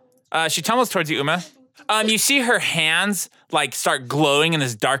 She tumbles towards you, Uma. You see her hands start glowing in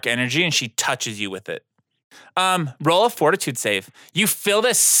this dark energy, and she touches you with it. Roll a fortitude save. You feel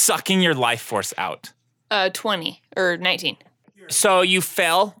this sucking your life force out. 20 or 19. So you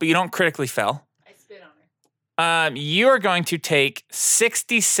fail, but you don't critically fail. I spit on her. You are going to take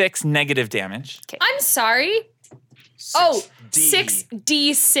 66 negative damage. I'm sorry.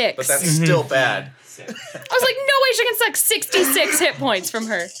 6d6. But that's still bad. I was like, no way she can suck 66 hit points from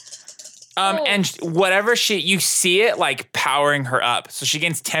her. And whatever you see it powering her up. So she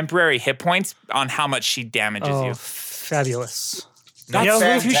gains temporary hit points on how much she damages you. Fabulous.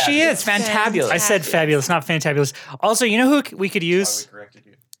 That's who she is. Fantabulous. I said fabulous, not fantabulous. Also, you know who we could use?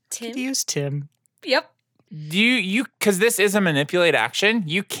 Tim? We could use Tim. Yep. You because this is a manipulate action,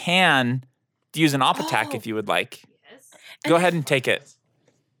 you can use an op attack if you would like. Yes. Go ahead and take it.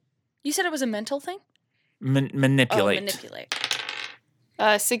 You said it was a mental thing? Manipulate. Oh, manipulate.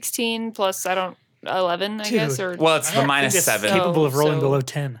 16 plus 11, I Dude. guess, or Well, it's the -7. Capable of rolling so- below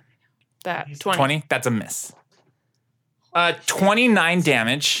 10. that 20. 20? That's a miss. 29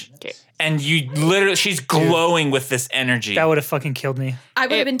 damage. Okay. And she's glowing with this energy. That would have fucking killed me. I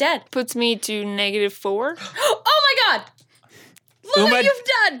would have been dead. Puts me to -4. Oh my god! Look what you've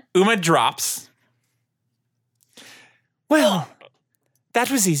done! Uma drops. Well, that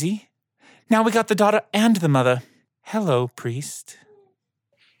was easy. Now we got the daughter and the mother. Hello, priest.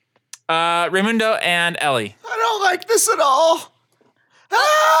 Raimundo and Ellie. I don't like this at all.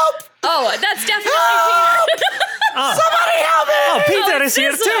 Help! Oh, that's definitely Peter. Somebody help me! Oh, Peter is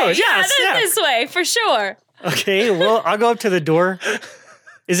here This too. way. Yes. Yeah, Yeah. this way, for sure. Okay, well, I'll go up to the door.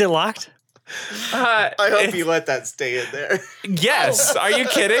 Is it locked? I hope you let that stay in there. Yes. Are you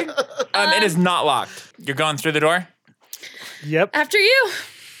kidding? It is not locked. You're going through the door? Yep. After you.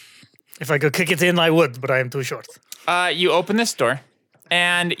 If I could kick it in, I would, but I am too short. You open this door,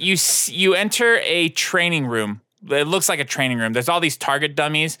 and you enter a training room. It looks like a training room. There's all these target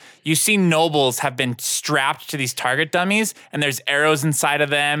dummies. You see nobles have been strapped to these target dummies, and there's arrows inside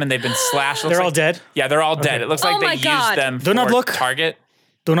of them, and they've been slashed. They're all dead? Yeah, they're all dead. It looks like Oh they my God. used them Do not for look. target.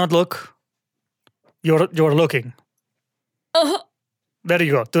 Do not look. You're looking. There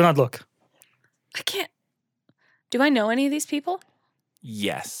you go. Do not look. I can't. Do I know any of these people?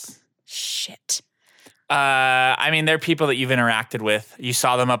 Yes. Shit. I mean, they're people that you've interacted with. You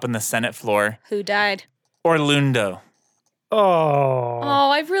saw them up on the Senate floor. Who died? Orlundo. Oh.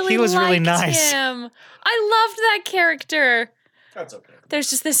 I really he was liked really nice. him. I loved that character. That's okay. There's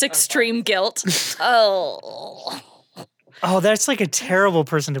just this extreme guilt. Oh, that's like a terrible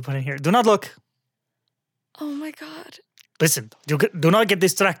person to put in here. Do not look. oh my God. Listen, do not get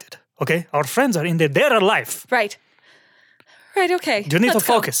distracted, okay? Our friends are in there. They're alive. Right. Right, okay. You need to Let's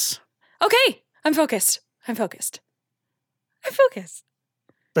go. focus. Okay, I'm focused.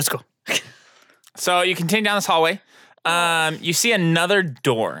 Let's go. So you continue down this hallway. You see another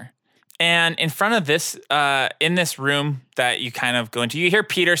door. And in front of this, in this room that you kind of go into, you hear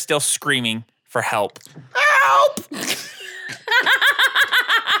Peter still screaming for help. Help!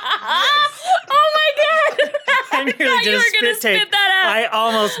 Oh my God! I nearly thought did you a were gonna spit take. spit that out. I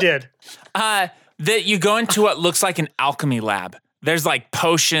almost did. That you go into what looks like an alchemy lab. There's like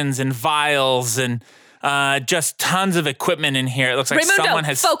potions and vials and just tons of equipment in here. It looks like Raimundo, someone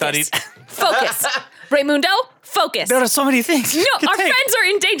has focus. studied. Focus. Raimundo, focus. There are so many things. No, you our take. friends are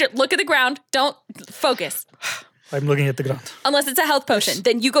in danger. Look at the ground. Don't focus. I'm looking at the ground. Unless it's a health potion.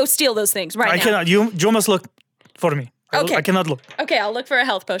 Then you go steal those things right I now. cannot. You must look for me. Okay. I cannot look. Okay, I'll look for a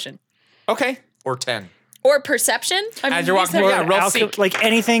health potion. Okay. Or 10. Or perception. I mean, As you're we walking said- through, yeah, roll seek. Like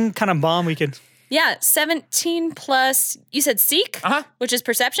anything kind of bomb we could. Yeah, 17 plus, you said seek? Uh-huh. Which is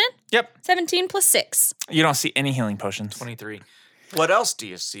perception? Yep. 17 plus 6. You don't see any healing potions. 23. What else do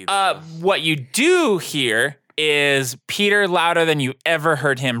you see? There? What you do hear is Peter louder than you ever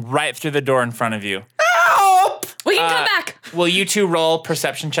heard him right through the door in front of you. Help! We can come back. Will you two roll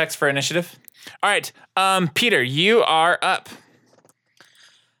perception checks for initiative? All right. Peter, you are up.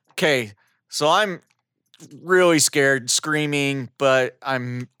 Okay, so I'm really scared, screaming, but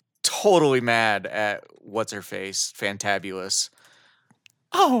I'm totally mad at what's her face, Fantabulous.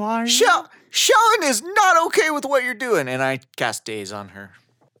 Oh, are you? Sean is not okay with what you're doing, and I cast Daze on her.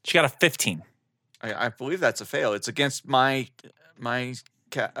 She got a 15. I believe that's a fail. It's against my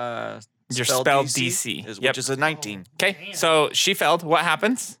Your spell DC. which Yep. is a 19. Okay, so she failed. What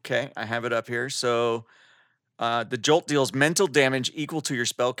happens? Okay, I have it up here. So the jolt deals mental damage equal to your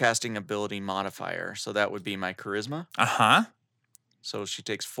spellcasting ability modifier. So that would be my charisma. Uh-huh. So she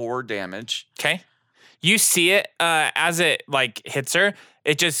takes 4 damage. Okay. You see it as it like hits her.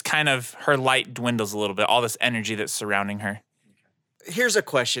 It just kind of, her light dwindles a little bit. All this energy that's surrounding her. Here's a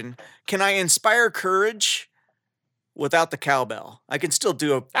question. Can I inspire courage without the cowbell? I can still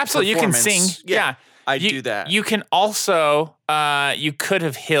do a Absolutely, you can performance. sing. Yeah. I You- do that. You can also, you could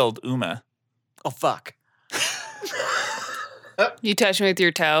have healed Uma. Oh, fuck. You touch me with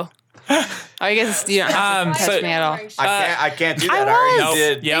your toe. I guess you don't have to touch so- me at all. I can't do I that. I already was.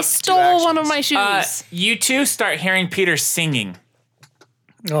 did. Yep. They stole one of my shoes. You two start hearing Peter singing.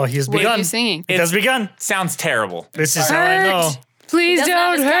 Oh, he's what are begun. you singing? It has begun. Sounds terrible. This is how I know. Hurt. Please doesn't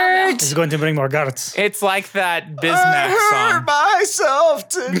have don't his cowbell. hurt. He's going to bring more guards. It's like that I Bismack hurt song. myself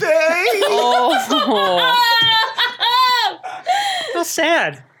today. Oh. So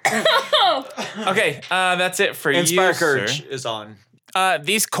sad. Okay, that's it for Inspire you, courage sir. is on.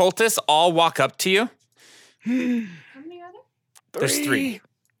 These cultists all walk up to you. How many are there? There's 3.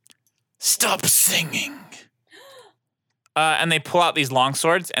 Stop singing. And they pull out these long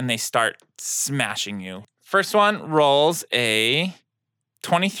swords and they start smashing you. First one rolls a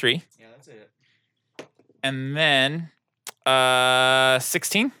 23. Yeah, that's it. And then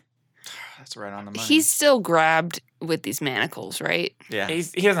 16. That's right on the money. He's still grabbed with these manacles, right? yeah. He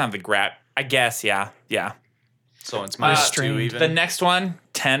doesn't have the grab. I guess, yeah. So it's minus 2 Restrained. even. The next one,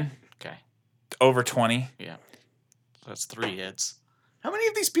 10. Okay. Over 20. Yeah. So that's 3 hits. How many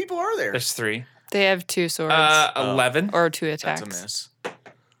of these people are there? There's 3. They have 2 swords 11. or 2 That's attacks. a miss.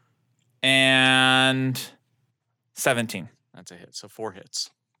 And 17. That's a hit. So 4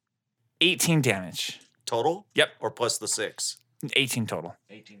 hits. 18 damage. Total? Yep. Or plus the 6? 18 total.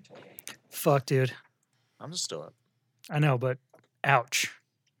 18 total. Fuck, dude. I'm just still up. I know, but ouch.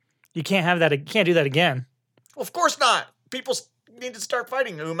 You can't have that. You can't do that again. Well, of course not. People need to start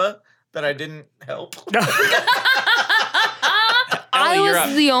fighting Uma that I didn't help. I you're was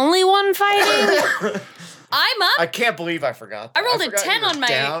up. the only one fighting. I'm up. I can't believe I forgot. I that. rolled a forgot 10 you were on my-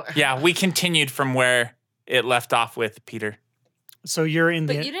 down. Yeah, we continued from where it left off with Peter. So you're in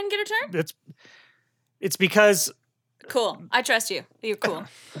But the. you didn't get a turn? It's because Cool. I trust you. You're cool.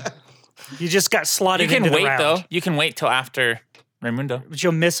 you just got slotted You can into wait the round. though. You can wait till after Raimundo. But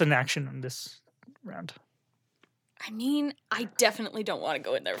you'll miss an action on this round. I mean, I definitely don't want to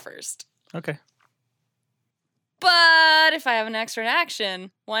go in there first. Okay. But if I have an extra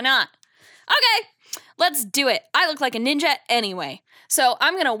action, why not? Okay, let's do it. I look like a ninja anyway. So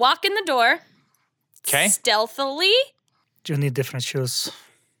I'm going to walk in the door. Okay. Stealthily. You'll need different shoes.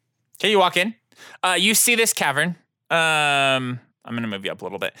 Okay, you walk in. You see this cavern. I'm going to move you up a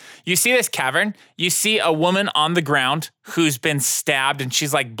little bit. You see this cavern. You see a woman on the ground who's been stabbed and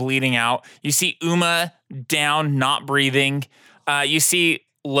she's like bleeding out. You see Uma down, not breathing. You see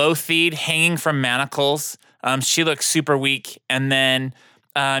Lothid hanging from manacles. She looks super weak. And then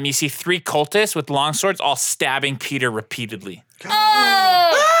you see 3 cultists with long swords all stabbing Peter repeatedly.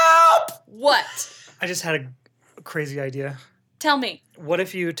 Oh! Help! What? I just had a crazy idea. Tell me. What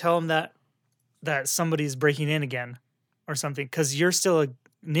if you tell them that somebody's breaking in again or something? Because you're still a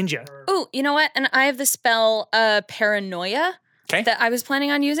ninja. Ooh, you know what? And I have the spell Paranoia that I was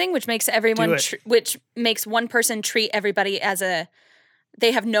planning on using, which makes everyone, which makes one person treat everybody as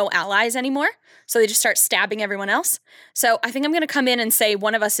they have no allies anymore. So they just start stabbing everyone else. So I think I'm going to come in and say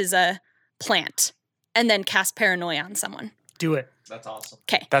one of us is a plant and then cast Paranoia on someone. Do it. That's awesome.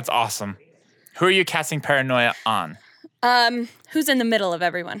 Okay. That's awesome. Who are you casting Paranoia on? Who's in the middle of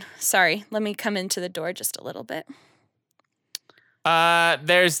everyone? Sorry, let me come into the door just a little bit.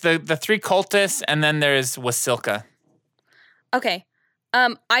 There's the 3 cultists, and then there's Wasilka. Okay.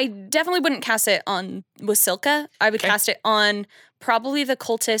 I definitely wouldn't cast it on Wasilka. I would cast it on probably the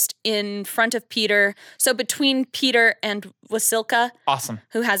cultist in front of Peter. So between Peter and Wasilka. Awesome.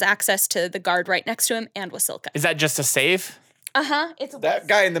 Who has access to the guard right next to him and Wasilka. Is that just a save? Uh-huh. It's that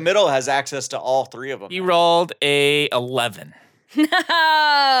guy in the middle has access to all 3 of them. You rolled a 11.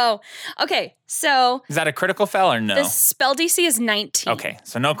 No. Okay, so is that a critical fail or no? The spell DC is 19. Okay,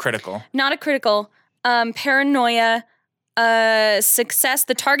 so no critical. Not a critical. Paranoia. Success.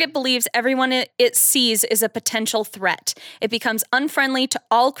 The target believes everyone it sees is a potential threat. It becomes unfriendly to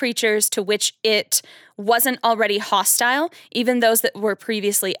all creatures to which it wasn't already hostile, even those that were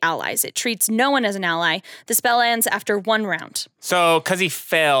previously allies. It treats no one as an ally. The spell ends after 1 round. So, because he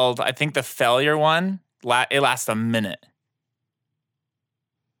failed, I think the failure one, it lasts a minute.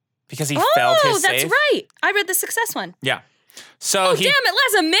 Because he failed his save. Oh, that's right. I read the success one. Yeah. So damn, it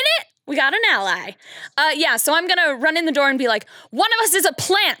lasts a minute? We got an ally. Yeah, so I'm going to run in the door and be like, one of us is a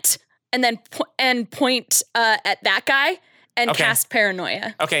plant. And then point at that guy and cast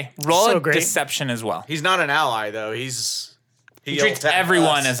Paranoia. Okay, roll deception as well. He's not an ally, though. He treats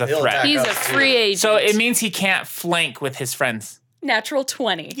everyone as a threat. He's a free agent. So it means he can't flank with his friends. Natural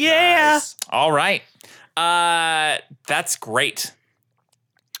 20. Yeah. Nice. All right. That's great.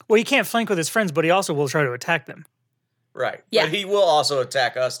 Well, he can't flank with his friends, but he also will try to attack them. Right. Yeah. But he will also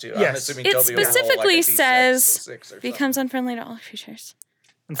attack us, too. Yes. I'm assuming It Toby will roll specifically like a D6 says or 6 or becomes unfriendly to all creatures.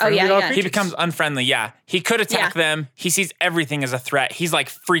 He becomes unfriendly, yeah. He could attack them. He sees everything as a threat. He's like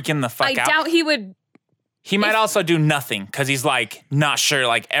freaking the fuck out. I doubt he would. He might also do nothing because he's like not sure,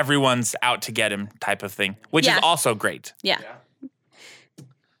 like everyone's out to get him type of thing, which is also great. Yeah.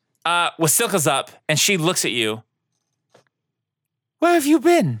 Wasilka's up and she looks at you. Where have you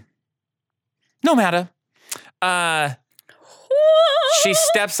been? No matter. She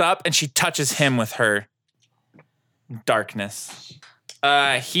steps up and she touches him with her darkness.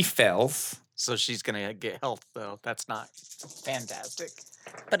 He fails. So she's going to get health, though. That's not fantastic.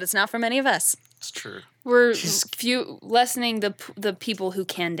 But it's not from any of us. It's true. We're lessening the people who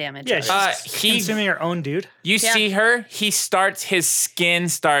can damage us. She's consuming her own dude. You see her, his skin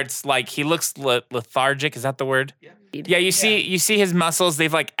starts like, he looks lethargic. Is that the word? Yeah, you see his muscles,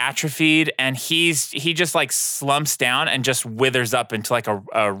 they've like atrophied and he just like slumps down and just withers up into like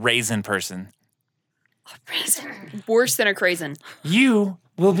a raisin person. A raisin. Worse than a craisin. You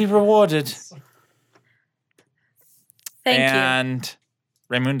will be rewarded. Thank you. And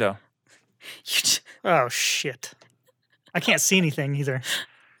Raimundo. Oh, shit. I can't see anything either.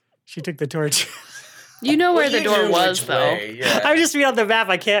 She took the torch. You know where the door was, though. I'm just on the map.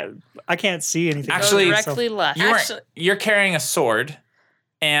 I can't see anything. Actually, directly left. You're carrying a sword,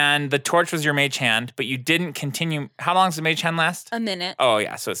 and the torch was your mage hand, but you didn't continue. How long does the mage hand last? A minute. Oh,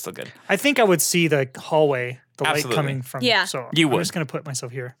 yeah, so it's still good. I think I would see the hallway, the light coming from. Yeah. So you would. I'm just going to put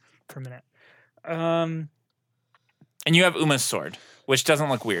myself here for a minute. And you have Uma's sword, which doesn't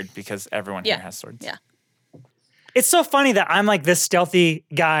look weird because everyone here has swords. Yeah. It's so funny that I'm like this stealthy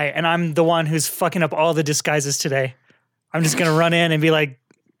guy and I'm the one who's fucking up all the disguises today. I'm just going to run in and be like,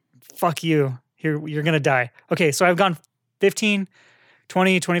 fuck you. Here, you're going to die. Okay, so I've gone 15,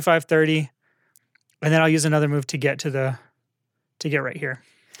 20, 25, 30. And then I'll use another move to get right here.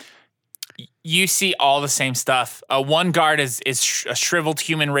 You see all the same stuff. One guard is a shriveled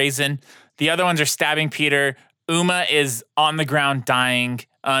human raisin. The other ones are stabbing Peter. Uma is on the ground dying.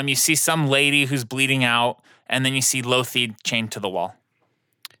 You see some lady who's bleeding out, and then you see Lothid chained to the wall.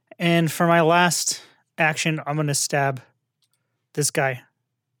 And for my last action, I'm going to stab this guy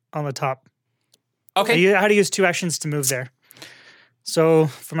on the top. Okay. I had to use 2 actions to move there. So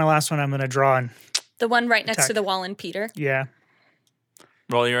for my last one, I'm going to draw and The one right next attack. to the wall in Peter. Yeah.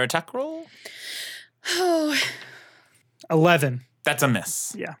 Roll your attack roll. Oh, 11. That's a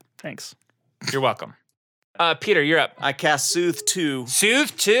miss. Yeah. Thanks. You're welcome. Peter, you're up. I cast Soothe 2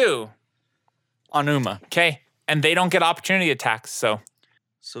 Soothe 2. on Uma. Okay. And they don't get opportunity attacks, so.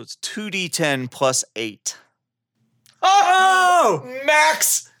 So it's 2d10 plus 8. Oh!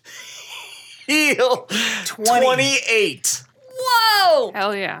 Max heal 28. whoa!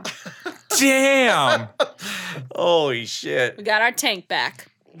 Hell yeah. Damn. Holy shit. We got our tank back.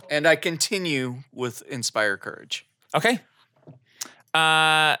 And I continue with Inspire Courage. Okay.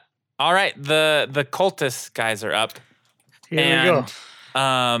 All right. The cultist guys are up. Here we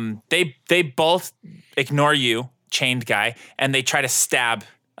go. They both ignore you, chained guy, and they try to stab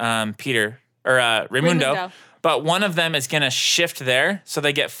Peter or Raimundo. Raimundo. But one of them is gonna shift there, so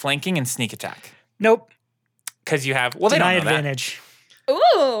they get flanking and sneak attack. Nope. Because you have they Deny don't know advantage.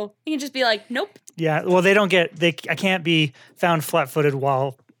 Ooh, you can just be like, nope. Yeah. Well, they don't get. I can't be found flat-footed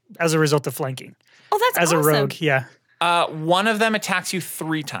while as a result of flanking. Oh, that's As awesome. a rogue, yeah. that. One of them attacks you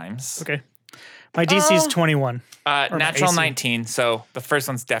 3 times. Okay. My DC is 21. Or my Natural AC. 19, so the first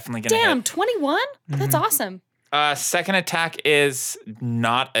one's definitely gonna Damn, hit. 21? That's awesome. Second attack is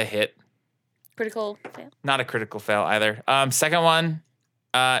not a hit. Critical fail. Not a critical fail either. Second one,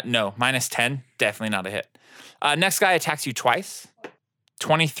 no, -10. Definitely not a hit. Next guy attacks you twice.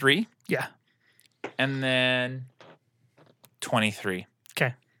 23. Yeah. And then 23.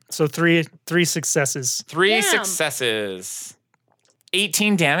 Okay. So three successes. 3 Damn. successes.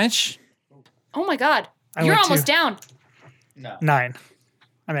 18 damage. Oh my god. I You're went almost to- down. 9.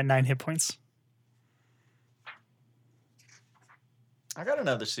 I'm at 9 hit points. I got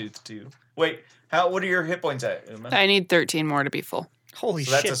another Soothe 2. Wait, what are your hit points at, Uma? I need 13 more to be full. Holy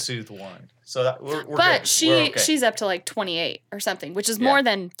So that's shit. a Soothe 1. So that, we're But good. We're okay. she's up to like 28 or something, which is more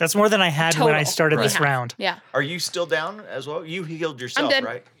than That's more than I had when I total started we this have. round. Yeah. Are you still down as well? You healed yourself, dead.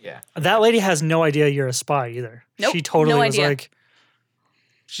 right? Yeah. That lady has no idea you're a spy either. Nope, She totally no was idea. like,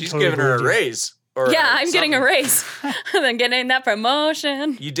 She's Totally giving her a believed you. raise. Or Yeah, I'm getting a something. raise. I'm getting that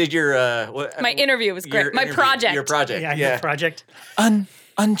promotion. You did your My interview was great. your My interview- project. Your project. yeah, Yeah. your project.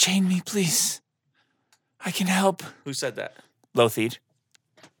 Unchain me, please. I can help. Who said that? Lothid.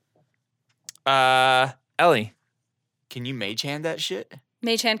 Ellie. Can you mage hand that shit?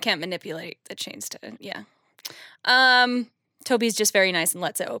 Mage Hand can't manipulate the chains to, yeah. Toby's just very nice and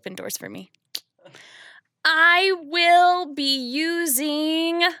lets it open doors for me. I will be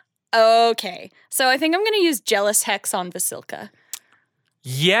using, okay. So I think I'm going to use Jealous Hex on Vasilka.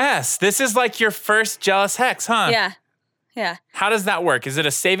 Yes, this is like your first jealous hex, huh? Yeah. Yeah. How does that work? Is it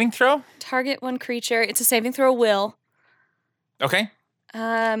a saving throw? Target one creature. It's a saving throw will. Okay.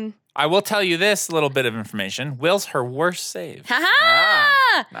 I will tell you this little bit of information. Will's her worst save.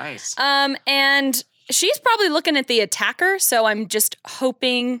 Ha-ha! Nice. And she's probably looking at the attacker, so I'm just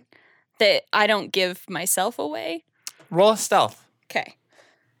hoping that I don't give myself away. Roll a stealth. Okay.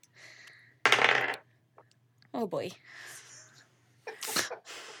 Oh boy.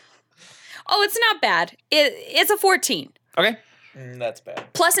 Oh, it's not bad. It's a 14. Okay. That's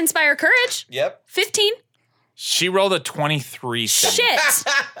bad. Plus Inspire Courage, Yep. 15. She rolled a 23. save. Shit.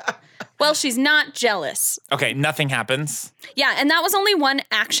 Well, she's not jealous. Okay, nothing happens. Yeah, and that was only one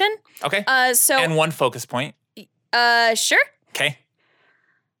action. Okay. So and 1 focus point. sure. Okay.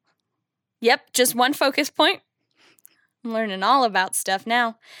 Yep, just one focus point. I'm learning all about stuff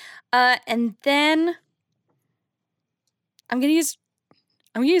now. And then I'm gonna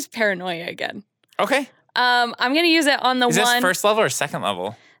use paranoia again. Okay. I'm gonna use it on the Is one. this first level or second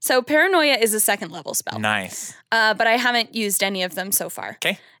level? So paranoia is a second level spell. Nice. But I haven't used any of them so far.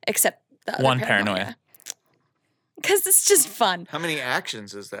 Okay. Except the other One paranoia. Because it's just fun. How many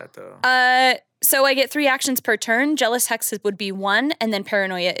actions is that though? So I get 3 actions per turn. Jealous Hex would be 1, and then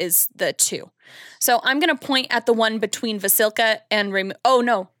Paranoia is the 2. So I'm going to point at the one between Vasilka and Oh,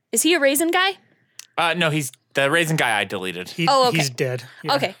 no. Is he a raisin guy? No, he's the raisin guy I deleted. Okay. He's dead.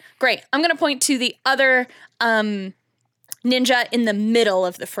 Yeah. Okay, great. I'm going to point to the other ninja in the middle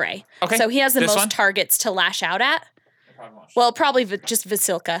of the fray. Okay, So he has the this most one? targets to lash out at. Well, probably just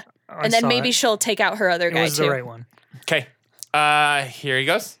Vasilka. I And then saw maybe it. she'll take out her other It guy, was too. the right one. Okay. Here he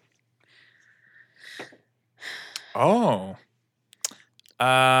goes. Oh.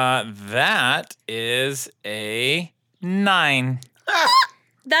 That is a 9.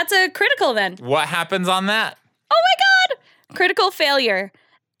 That's a critical then. What happens on that? Critical failure.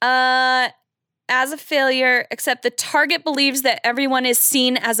 As a failure, except the target believes that everyone is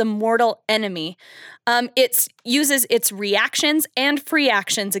seen as a mortal enemy. It uses its reactions and free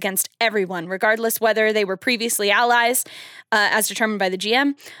actions against everyone, regardless whether they were previously allies, as determined by the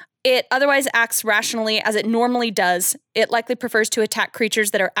GM. It otherwise acts rationally as it normally does. It likely prefers to attack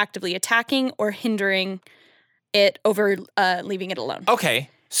creatures that are actively attacking or hindering it over leaving it alone. Okay.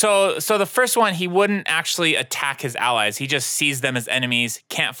 So the first one, he wouldn't actually attack his allies. He just sees them as enemies,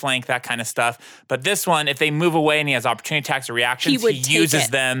 can't flank, that kind of stuff. But this one, if they move away and he has opportunity attacks or reactions, he uses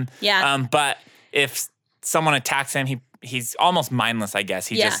them. Yeah. But if someone attacks him, he's almost mindless, I guess.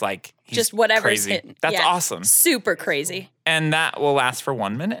 He's just whatever's crazy. hitting. That's awesome. Super crazy. And that will last for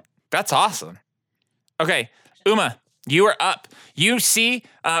 1 minute. That's awesome. Okay, Uma, you are up. You see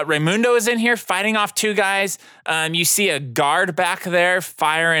Raimundo is in here fighting off 2 guys. You see a guard back there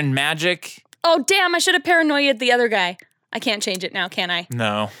firing magic. Oh, damn, I should have paranoia'd the other guy. I can't change it now, can I?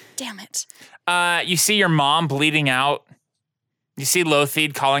 No. Damn it. You see your mom bleeding out. You see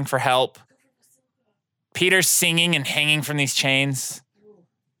Lothid calling for help. Peter singing and hanging from these chains.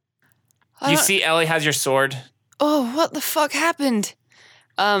 You see Ellie has your sword. Oh, what the fuck happened?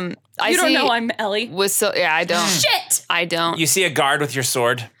 You don't know I'm Ellie. Yeah, I don't. Shit! I don't. You see a guard with your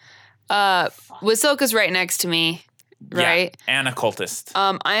sword. Wasilka's right next to me, right? Yeah, and a cultist.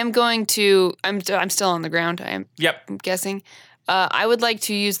 I am going to. I'm still on the ground. Yep. I'm guessing. I would like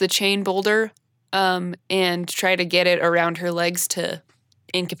to use the chain boulder, and try to get it around her legs to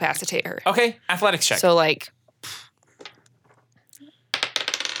incapacitate her. Okay, athletics check. So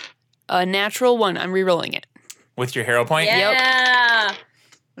a natural 1. I'm rerolling it. With your hero point. Yeah.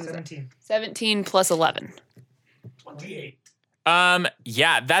 17 plus 11. 28.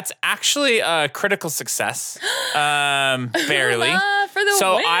 Yeah, that's actually a critical success. Barely. For the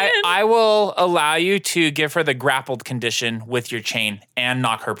So win. I will allow you to give her the grappled condition with your chain and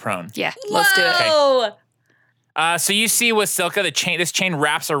knock her prone. Yeah, let's do it. Whoa. So you see Wasilka, this chain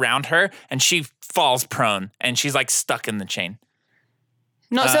wraps around her and she falls prone and she's like stuck in the chain.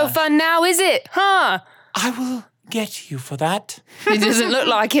 Not so fun now, is it? Huh? I will get you for that. It doesn't look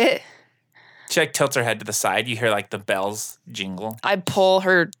like it. She like tilts her head to the side. You hear like the bells jingle. I pull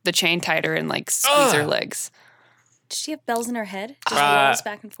the chain tighter and squeeze her legs. Does she have bells in her head? Just rolls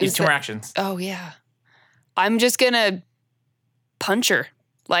back and forth. These 2 more actions. Oh yeah. I'm just gonna punch her.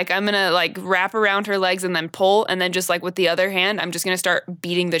 I'm gonna wrap around her legs and then pull, and then just with the other hand, I'm just gonna start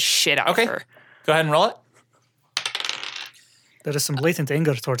beating the shit out of her. Go ahead and roll it. There is some latent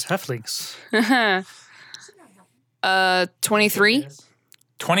anger towards halflings. 23.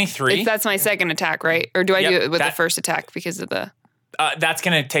 23. That's my second attack, right? Or do I do it with the first attack because of the... That's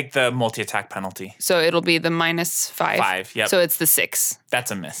going to take the multi-attack penalty. So it'll be the -5. 5, yep. So it's the 6.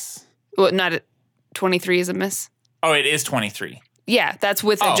 That's a miss. Well, not 23 is a miss? Oh, it is 23. Yeah, that's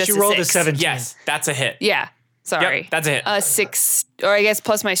with just she rolled a 6. a 17. Yes, that's a hit. Yeah, sorry. Yep, that's a hit. 6, or I guess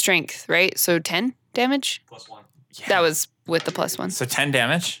plus my strength, right? So 10 damage? +1. Yeah. That was with the +1. So 10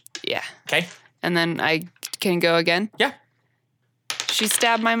 damage. Yeah. Okay. And then I can go again? Yeah. She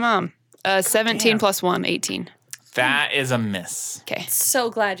stabbed my mom. 17 plus 1, 18. That is a miss. Okay. So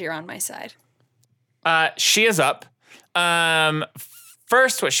glad you're on my side. She is up.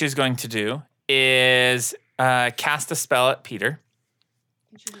 First, what she's going to do is cast a spell at Peter.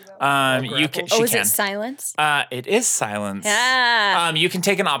 She Is can. it silence? It is silence. Yeah. You can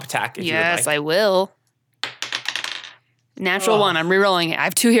take an op attack if you would Yes, like. I will. Natural 1. I'm rerolling it. I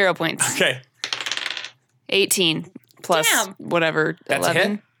have 2 hero points. Okay. 18 plus whatever. That's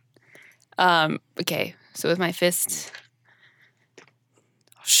 11. A hit. Okay. So with my fist,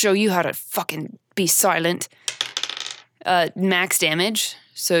 I'll show you how to fucking be silent. Max damage.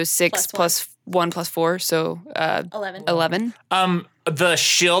 So 6 plus 1 plus 4. So 11. 11. The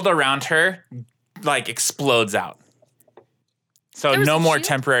shield around her explodes out. So no more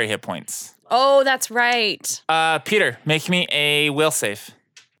temporary hit points. Oh, that's right. Peter, make me a will save.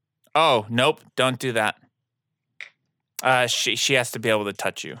 Oh, nope. Don't do that. She has to be able to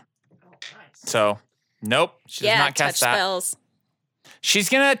touch you. So, nope. She does not cast touch that. spells. She's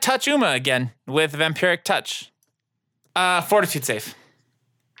going to touch Uma again with Vampiric Touch. Fortitude save.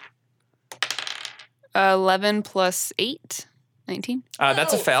 11 plus 8. 19.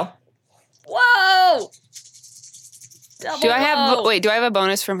 That's a fail. Whoa! Double Do I have whoa. do I have a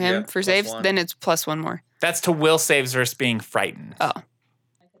bonus from him Yeah, for plus saves? 1. Then it's plus 1 more. That's to will saves versus being frightened. Oh.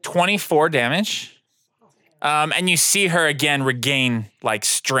 24 damage. And you see her again regain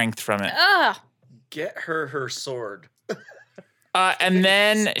strength from it. Ah, Get her sword. And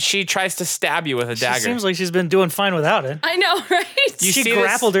then she tries to stab you with a dagger. She seems like she's been doing fine without it. I know, right? She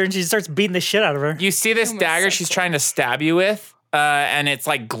grappled her and she starts beating the shit out of her. You see this dagger she's trying to stab you with, and it's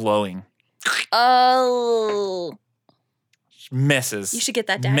like glowing. Oh. Misses. You should get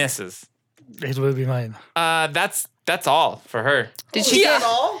that dagger. Misses. It would be mine. That's all for her. Did she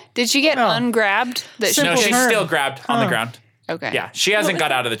get ungrabbed? No, she's still grabbed on the ground. Okay. Yeah, she hasn't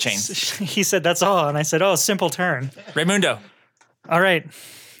got out of the chains. He said, that's all. And I said, oh, simple turn. Raimundo. All right.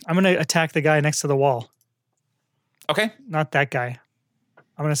 I'm going to attack the guy next to the wall. Okay. Not that guy.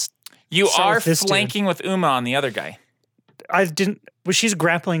 I'm going to You are flanking with Uma on the other guy. I didn't. Was she's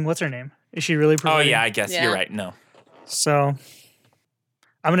grappling? What's her name? Is she really? Oh, yeah, I guess. You're right. No. So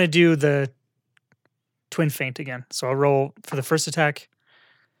I'm going to do the twin feint again. So I'll roll for the first attack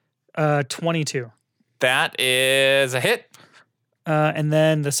 22. That is a hit. And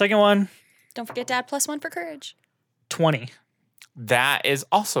then the second one. Don't forget to add +1 for courage. 20. That is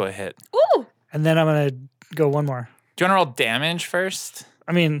also a hit. Ooh. And then I'm going to go one more. Do you want to roll damage first?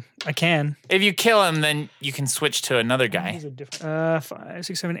 I mean, I can. If you kill him, then you can switch to another guy. 5,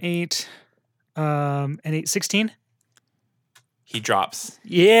 6, 7, 8. And 8, 16. He drops.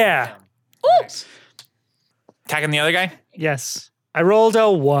 Yeah. Ooh. Attacking the other guy? Yes. I rolled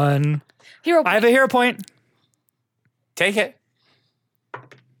a 1. Hero I have a hero point. Take it.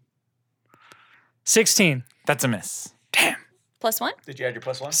 16. That's a miss. Damn. +1? Did you add your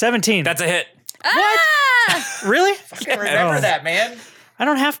 +1? 17. That's a hit. Ah! Really? I remember that, man. I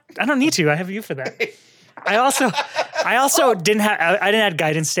don't need to. I have you for that. I also didn't add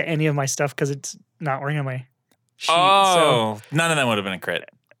guidance to any of my stuff because it's not working on my sheet. Oh, none of them would have been a crit.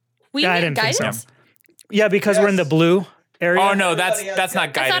 We I need didn't think guidance? so. Yeah, because we're in the blue area. Oh no, that's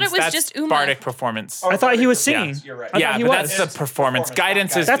not guidance. thought it was that's just Uma. bardic performance. I thought he was singing. You're right. I Yeah, thought he but was. that's the performance.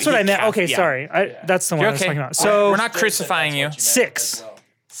 Guidance is. That's what I meant. cast- Okay, yeah. sorry. That's the one You're I was okay. talking about. So We're not crucifying you. 6.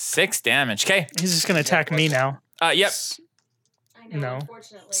 6 damage. Okay. He's just gonna attack me now. Yep. No.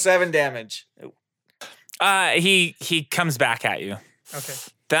 7 damage. He comes back at you. Okay.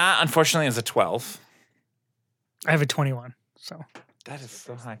 That unfortunately is a 12. I have a 21. So That is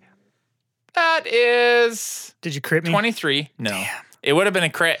so high. That is did you crit me? 23. No. It would have been a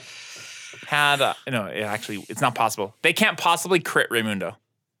crit had no, it's not possible. They can't possibly crit Raimundo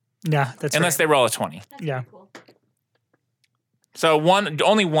Yeah, that's unless they roll a 20. Yeah. So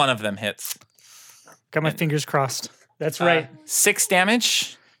only one of them hits. Got my fingers crossed. That's right. 6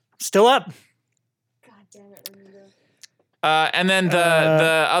 damage. Still up. And then the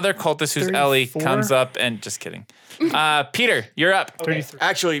other cultist who's Ellie 34? comes up and just kidding. Peter, you're up. 33.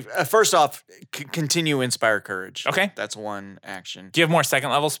 Actually, first off, continue Inspire Courage. Okay. That's one action. Do you have more second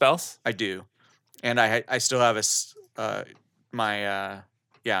level spells? I do. And I still have I'm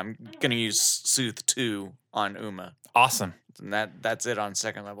going to use Soothe 2 on Uma. Awesome. And that's it on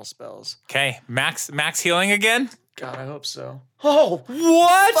second level spells. Okay, max healing again? God, I hope so. Oh,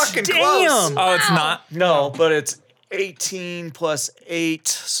 What? fucking Damn. close. Oh, it's not? No, but it's 18 plus 8,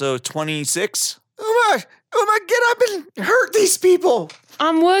 so 26. Uma, get up and hurt these people.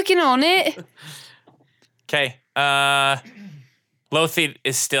 I'm working on it. Okay. Lothid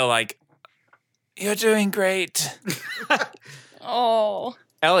is still like, you're doing great. Oh.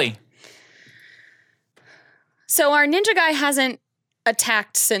 Ellie. So our ninja guy hasn't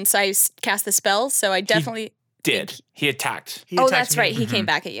attacked since I cast the spell, so I definitely Did. He attacked. He Oh, attacked that's me. right. He came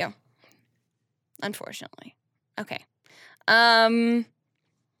back at you. Unfortunately. Okay.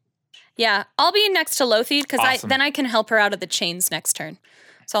 Yeah, I'll be next to Lothid because Awesome. then I can help her out of the chains next turn.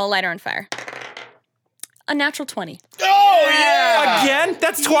 So I'll light her on fire. A natural 20. Oh, yeah. Again?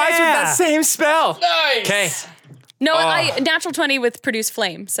 That's twice with that same spell. Nice. Okay. No, I natural 20 with produce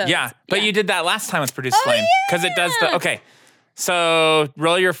flame. So Yeah, but you did that last time with Produce Oh, Flame. Because it does the. Okay. So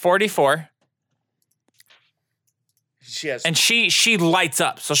roll your 44. She has And she lights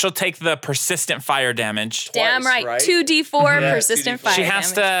up. So she'll take the persistent fire damage. damn twice, right. right? 2d4 Yeah, persistent 2d4. fire. She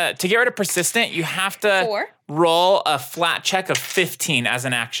has damage. to get rid of persistent, you have to 4. roll a flat check of 15 as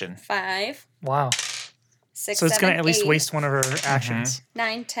an action. 5, Wow. 6, So it's going 7, to at least 8, waste one of her actions.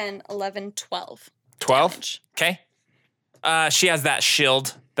 9, 10, 11, 12. 12? Damage. Okay. She has that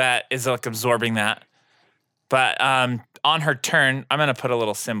shield that is like absorbing that. But on her turn, I'm going to put a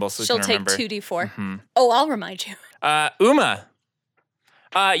little symbol so She'll we can take remember. 2d4. Oh, I'll remind you. Uma,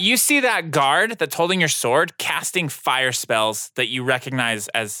 you see that guard that's holding your sword casting fire spells that you recognize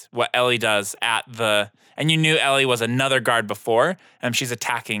as what Ellie does at the... And you knew Ellie was another guard before, and she's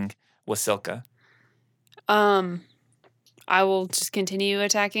attacking Wasilka. I will just continue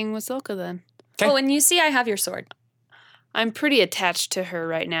attacking Wasilka then. Okay. Oh, and you see I have your sword. I'm pretty attached to her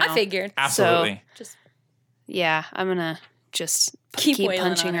right now. I figured. Absolutely. Just Yeah, I'm gonna just Keep keep wailing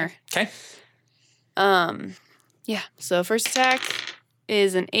punching on her. Okay. Yeah. So first attack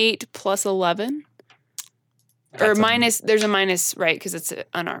is an 8 plus 11. Or That's a- minus, there's a minus, right, because it's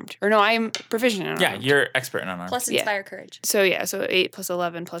unarmed. Or no, I'm proficient in unarmed. Yeah, you're expert in unarmed. Plus Inspire Courage. So yeah, so 8 plus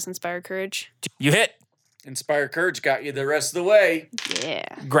 11 plus Inspire Courage. You hit. Inspire Courage got you the rest of the way. Yeah.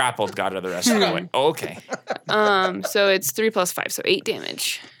 Grappled got her the rest of the way. Okay. So it's 3 plus 5, so 8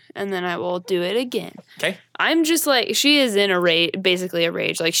 damage. And then I will do it again. Okay. I'm just like, she is in a rage, basically a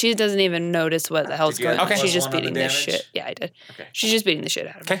rage. Like, she doesn't even notice what the hell's Did you going on. add She's plus just one on beating the this damage? shit. Yeah, I did. Okay. She's just beating the shit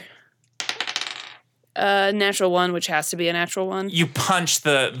out of me. Okay. Natural 1, which has to be a natural 1. You punch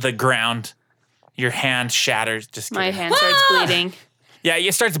the ground. Your hand shatters. Just My kidding. hand starts bleeding. Yeah,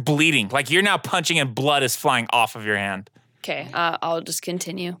 it starts bleeding. Like you're now punching and blood is flying off of your hand. Okay, I'll just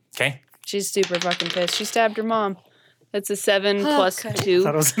continue. Okay. She's super fucking pissed. She stabbed her mom. That's a 7 plus Okay. 2.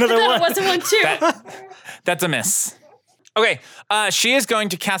 Thought it was another one. It wasn't one too. That's a miss. Okay. She is going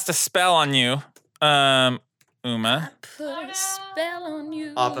to cast a spell on you, Uma. Put a spell on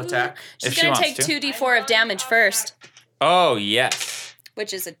you. Up attack. She's If she gonna wants take to. 2d4 of damage first, Oh, yes.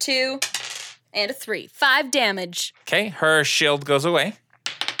 which is a 2 and a 3. 5 damage. Okay. Her shield goes away.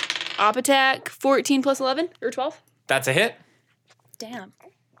 Op attack, 14 plus 11 or 12. That's a hit. Damn.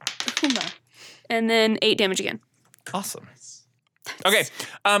 And then 8 damage again. Awesome. Okay.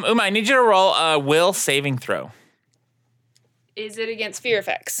 Uma, I need you to roll a will saving throw. Is it against fear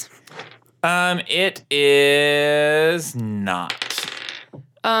effects? It is not.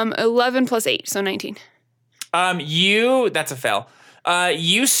 11 plus 8, so 19. That's a fail.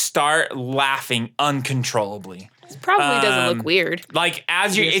 You start laughing uncontrollably. This probably doesn't look weird. Like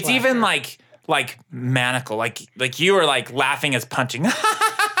as you, it's even like maniacal. Like you are like laughing as punching.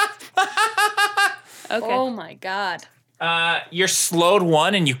 Okay. Oh my god. You're slowed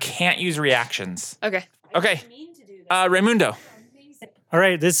 1 and you can't use reactions. Okay. Okay. Raimundo. All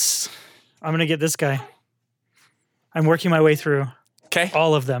right, I'm gonna get this guy. I'm working my way through Okay.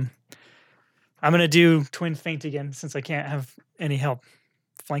 all of them. I'm gonna do twin feint again since I can't have any help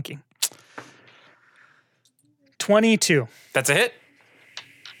flanking. 22. That's a hit.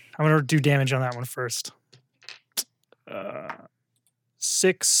 I'm gonna do damage on that one first.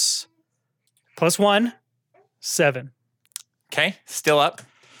 6 plus 1, 7. Okay. Still up.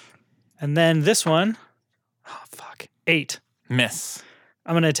 And then this one, 8. Miss.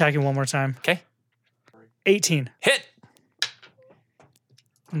 I'm gonna attack him one more time. Okay. 18. Hit.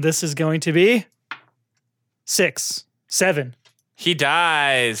 And this is going to be 6, 7. He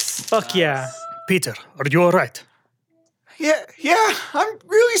dies. Fuck yeah. Peter, are you all right? Yeah, I'm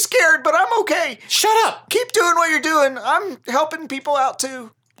really scared, but I'm okay. Shut up. Keep doing what you're doing. I'm helping people out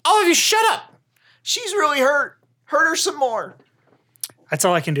too. All of you, shut up. She's really hurt. Hurt her some more. That's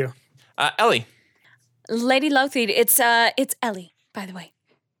all I can do. Ellie. Lady Lothried, it's Ellie, by the way.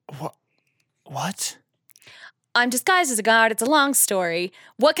 What? I'm disguised as a guard. It's a long story.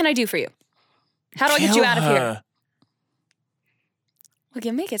 What can I do for you? How do I get you out of here? Well,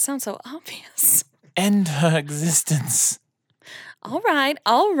 you make it sound so obvious. End her existence. All right.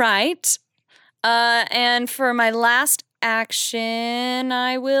 And for my last action,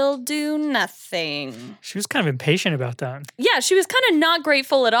 I will do nothing. She was kind of impatient about that. Yeah, she was kind of not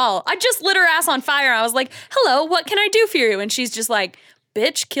grateful at all. I just lit her ass on fire. I was like, hello, what can I do for you? And she's just like,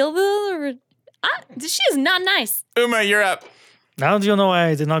 bitch, kill the... she is not nice. Uma, you're up. Now do you know why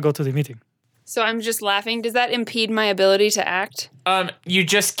I did not go to the meeting? So I'm just laughing. Does that impede my ability to act? You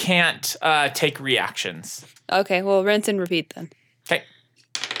just can't take reactions. Okay, well, rinse and repeat then. Okay.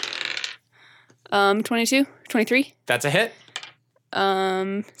 22, 23, That's a hit.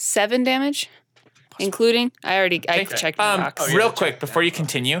 7 damage, including, I checked my box. Real quick, before you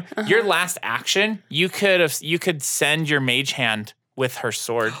continue, your last action, you could send your mage hand with her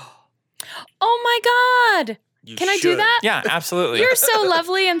sword. Oh my God. Can I do that? Yeah, absolutely. You're so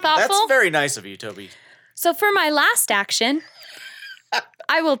lovely and thoughtful. That's very nice of you, Toby. So for my last action,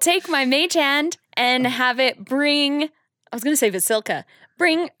 I will take my mage hand and have it bring, I was going to say Vasilka,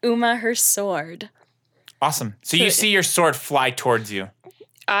 bring Uma her sword. Awesome. So you see your sword fly towards you.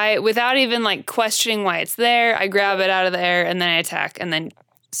 Without even like questioning why it's there, I grab it out of the air and then I attack and then,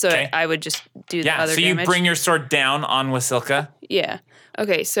 Okay. I would just do the Yeah, other so damage. you bring your sword down on Wasilka. Yeah.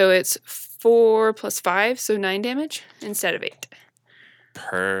 Okay, so it's 4 plus 5, so 9 damage instead of 8.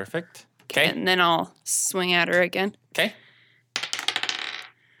 Perfect. Okay. And then I'll swing at her again. Okay.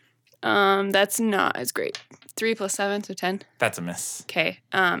 That's not as great. 3 plus 7, so 10. That's a miss. Okay.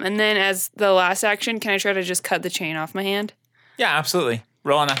 And then as the last action, can I try to just cut the chain off my hand? Yeah, absolutely.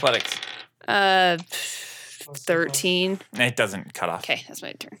 Roll on athletics. 13. It doesn't cut off. Okay, that's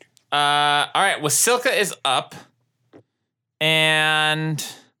my turn. All right, Wasilka is up. And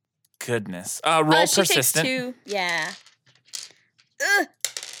goodness. Roll she persistent. Takes 2. Yeah.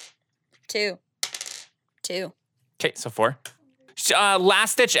 2. Okay, so 4.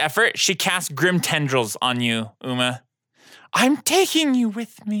 Last ditch effort. She casts Grim Tendrils on you, Uma. I'm taking you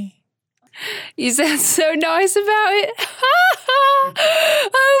with me. You sound so nice about it.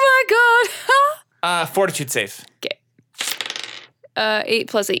 Oh my god. Fortitude save. Okay. 8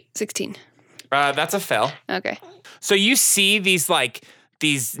 plus 8, 16. That's a fail. Okay. So you see these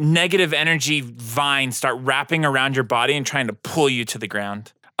negative energy vines start wrapping around your body and trying to pull you to the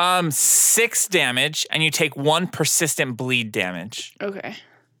ground. 6 damage, and you take 1 persistent bleed damage. Okay.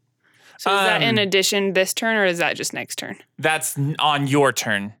 So is that in addition this turn, or is that just next turn? That's on your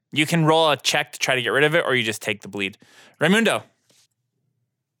turn. You can roll a check to try to get rid of it, or you just take the bleed. Raimundo.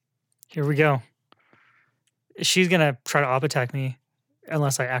 Here we go. She's going to try to op attack me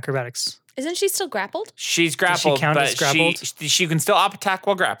unless I acrobatics. Isn't she still grappled? She's grappled, count but as grappled? she can still op attack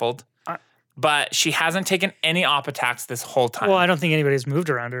while grappled. But she hasn't taken any op attacks this whole time. Well, I don't think anybody's moved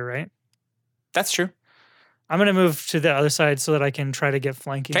around her, right? That's true. I'm going to move to the other side so that I can try to get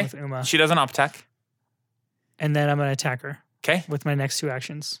flanking with Uma. She doesn't op attack. And then I'm going to attack her. Okay. With my next 2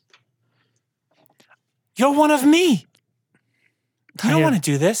 actions. You're one of me. You don't want to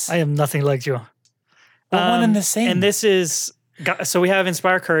do this. I am nothing like you. We're one and the same. And this is... So we have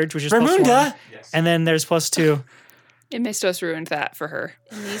Inspire Courage, which is +1. Yes. And then there's +2. Mistos ruined that for her.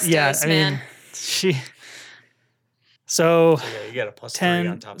 Mistos, man. She... So... Yeah, you got a +3 10,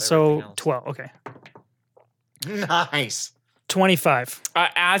 on top of so everything else. 12, okay. Nice. 25.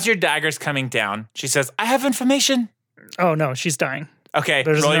 As your dagger's coming down, she says, I have information. Oh, no, she's dying. Okay,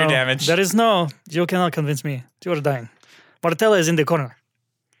 roll your damage. There is no... You cannot convince me. You are dying. Martella is in the corner.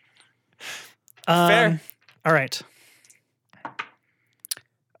 Fair. All right.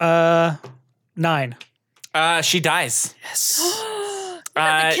 9. She dies. Yes.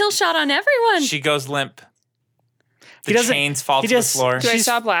 The kill shot on everyone. She goes limp. He The doesn't- chains fall he to the just- floor. Do I She's-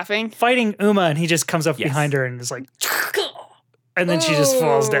 stop laughing? Fighting Uma, and he just comes up Yes. behind her and is like... And then she just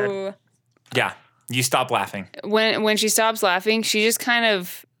falls dead. Ooh. Yeah, you stop laughing. When she stops laughing, she just kind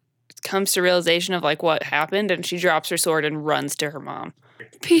of comes to realization of like what happened, and she drops her sword and runs to her mom.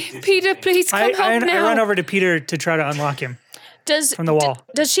 Peter, please come help now. I run over to Peter to try to unlock him from the wall.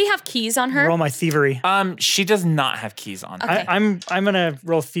 Does she have keys on her? Roll my thievery. She does not have keys on her. Okay. I'm gonna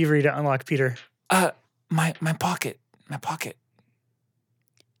roll thievery to unlock Peter. My pocket.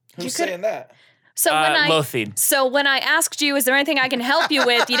 Who's saying that? So Lothine. So when I asked you, is there anything I can help you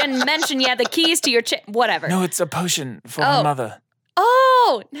with? You didn't mention you had the keys to your whatever. No, it's a potion for my mother.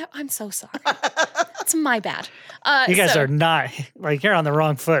 Oh, no, I'm so sorry. That's my bad. You guys are not, like, you're on the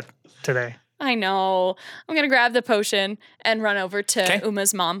wrong foot today. I know. I'm going to grab the potion and run over to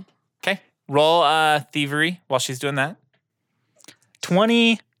Uma's mom. Okay. Roll thievery while she's doing that.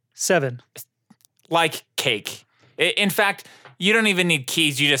 27. Like cake. In fact, you don't even need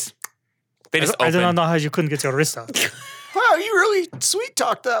keys. They just open. I do not know how you couldn't get your wrist out. Wow, you really sweet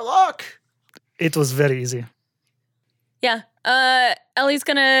talked that lock. It was very easy. Yeah. Ellie's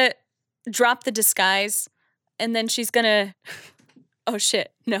going to drop the disguise, and then she's going to... Oh,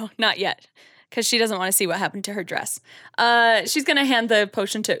 shit. No, not yet. Because she doesn't want to see what happened to her dress. She's going to hand the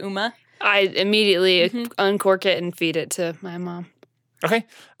potion to Uma. I immediately uncork it and feed it to my mom. Okay.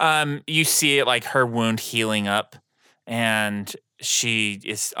 You see it like her wound healing up, and she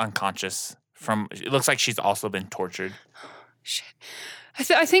is unconscious. It looks like she's also been tortured. Shit.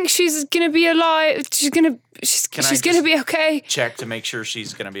 I think she's gonna be alive. She's gonna be okay. Check to make sure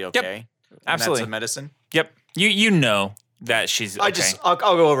she's gonna be okay. Yep. Absolutely. And that's a medicine. Yep. You know that she's okay. I'll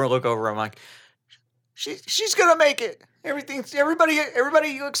go over and look over. I'm like, she's gonna make it.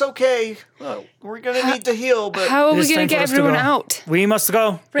 Everybody looks okay. Well, we're gonna need to heal, but how are we gonna get everyone out? We must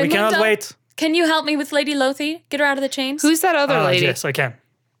go. We cannot wait. Can you help me with Lady Lothie? Get her out of the chains? Who's that other lady? Yes, I can.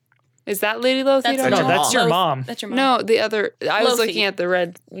 Is that Lady Lothie? That's your mom. That's your mom. No, the other. I was Lothie. looking at the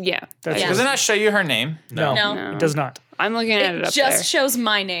red. Yeah. Does it not show you her name? No, No. it does not. I'm looking at it up just there. shows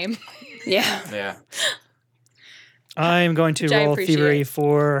my name. Yeah. yeah. I'm going to Which I roll appreciate. thievery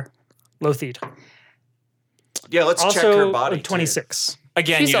for Lothid. Yeah, let's check her Also, body. 26.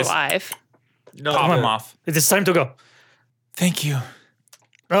 Again, She's you just alive. No, pop him off. It is time to go. Thank you.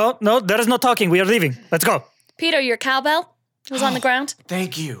 Oh, no, there is no talking. We are leaving. Let's go. Peter, your cowbell was on the ground.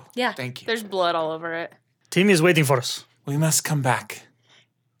 Thank you. Yeah. Thank you. There's blood all over it. Team is waiting for us. We must come back.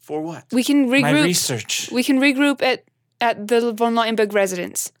 For what? We can regroup. My research. We can regroup at the von Lautenberg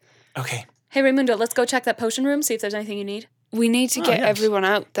residence. Okay. Hey, Raimundo, let's go check that potion room, see if there's anything you need. We need to get yes. everyone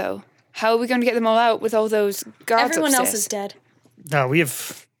out, though. How are we going to get them all out with all those guards Everyone else upstairs? is dead. No, we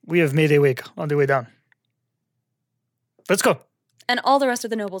have made a wake on the way down. Let's go. And all the rest of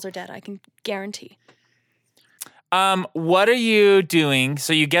the nobles are dead, I can guarantee. What are you doing?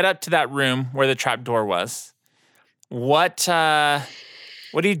 So you get up to that room where the trap door was. What are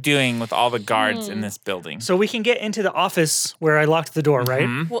you doing with all the guards in this building? So we can get into the office where I locked the door,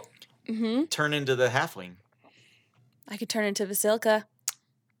 right? Well, Turn into the halfling. I could turn into Vasilka.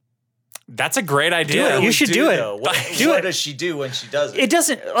 That's a great idea. You should do it. What does she do when she does it? It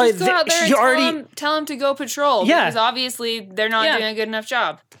doesn't. Just go out there and tell him to go patrol. Yeah. Because obviously they're not doing a good enough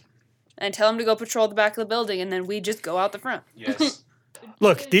job. And tell him to go patrol the back of the building, and then we just go out the front. Yes.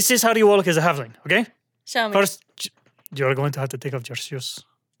 Look, this is how you walk as a halfling, okay? Show me. First, you're going to have to take off your shoes.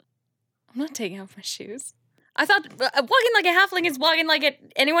 I'm not taking off my shoes. I thought walking like a halfling is walking like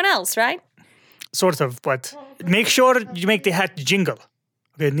anyone else, right? Sort of, but make sure you make the hat jingle.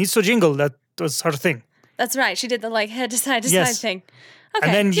 Okay, it needs to jingle. That was her thing. That's right. She did the like head to side thing. Okay.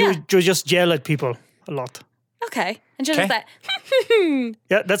 And then you just yell at people a lot. Okay. And just that.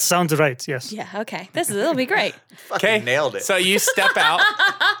 Yeah, that sounds right. Yes. Yeah. Okay. It'll be great. Fucking nailed it. So you step out.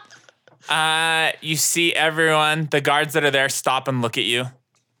 You see everyone, the guards that are there, stop and look at you.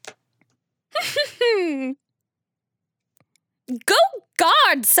 Go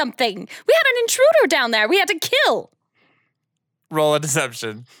guard something. We had an intruder down there. We had to kill. Roll a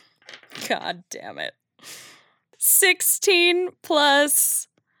deception. God damn it. 16 plus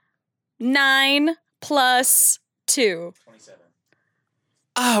 9 plus 2. 27.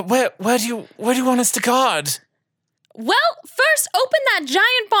 Where do you want us to guard? Well, first open that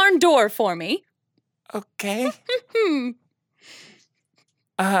giant barn door for me. Okay.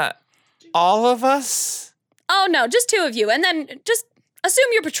 All of us? Oh no, just 2 of you, and then just assume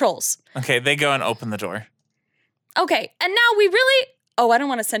your patrols. Okay, they go and open the door. Okay, and now we really... Oh, I don't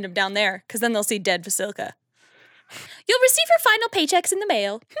want to send them down there, because then they'll see dead Vasilka. You'll receive your final paychecks in the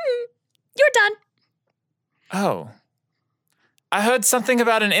mail. You're done. Oh. I heard something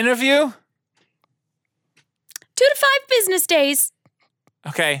about an interview? 2 to 5 business days.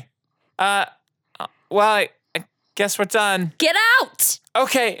 Okay. Well, I guess we're done. Get out!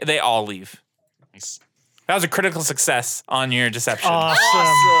 Okay, they all leave. Nice. That was a critical success on your deception.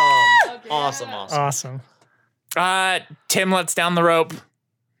 Awesome. Tim lets down the rope.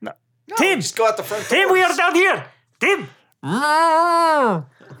 No, Tim! just go out the front door. Tim, we are down here. Tim!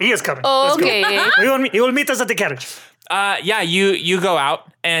 He is coming. Let's go. Okay. He will meet us at the carriage. Yeah, you go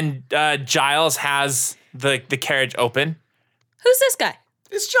out, and Giles has the carriage open. Who's this guy?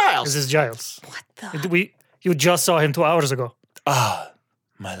 It's Giles. This is Giles. What the? You just saw him 2 hours ago. Ah,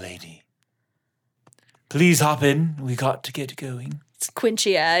 my lady. Please hop in. We got to get going. It's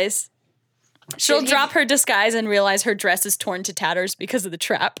Quinchy eyes. She'll drop her disguise and realize her dress is torn to tatters because of the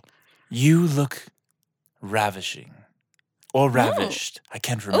trap. You look ravishing. Or ravished. I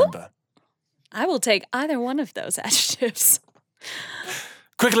can't remember. I will take either one of those adjectives.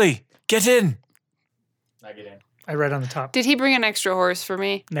 Quickly, get in. I get in. I read on the top. Did he bring an extra horse for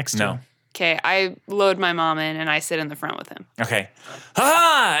me? Next to No. him. Okay, I load my mom in and I sit in the front with him. Okay.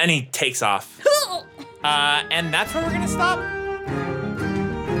 Ah! And he takes off. And that's where we're going to stop.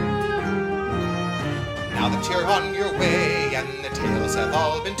 Now that you're on your way and the tales have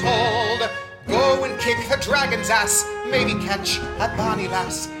all been told, go and kick a dragon's ass, maybe catch a bonny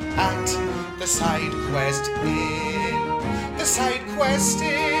lass at the side quest inn. The side quest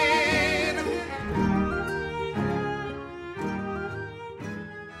inn.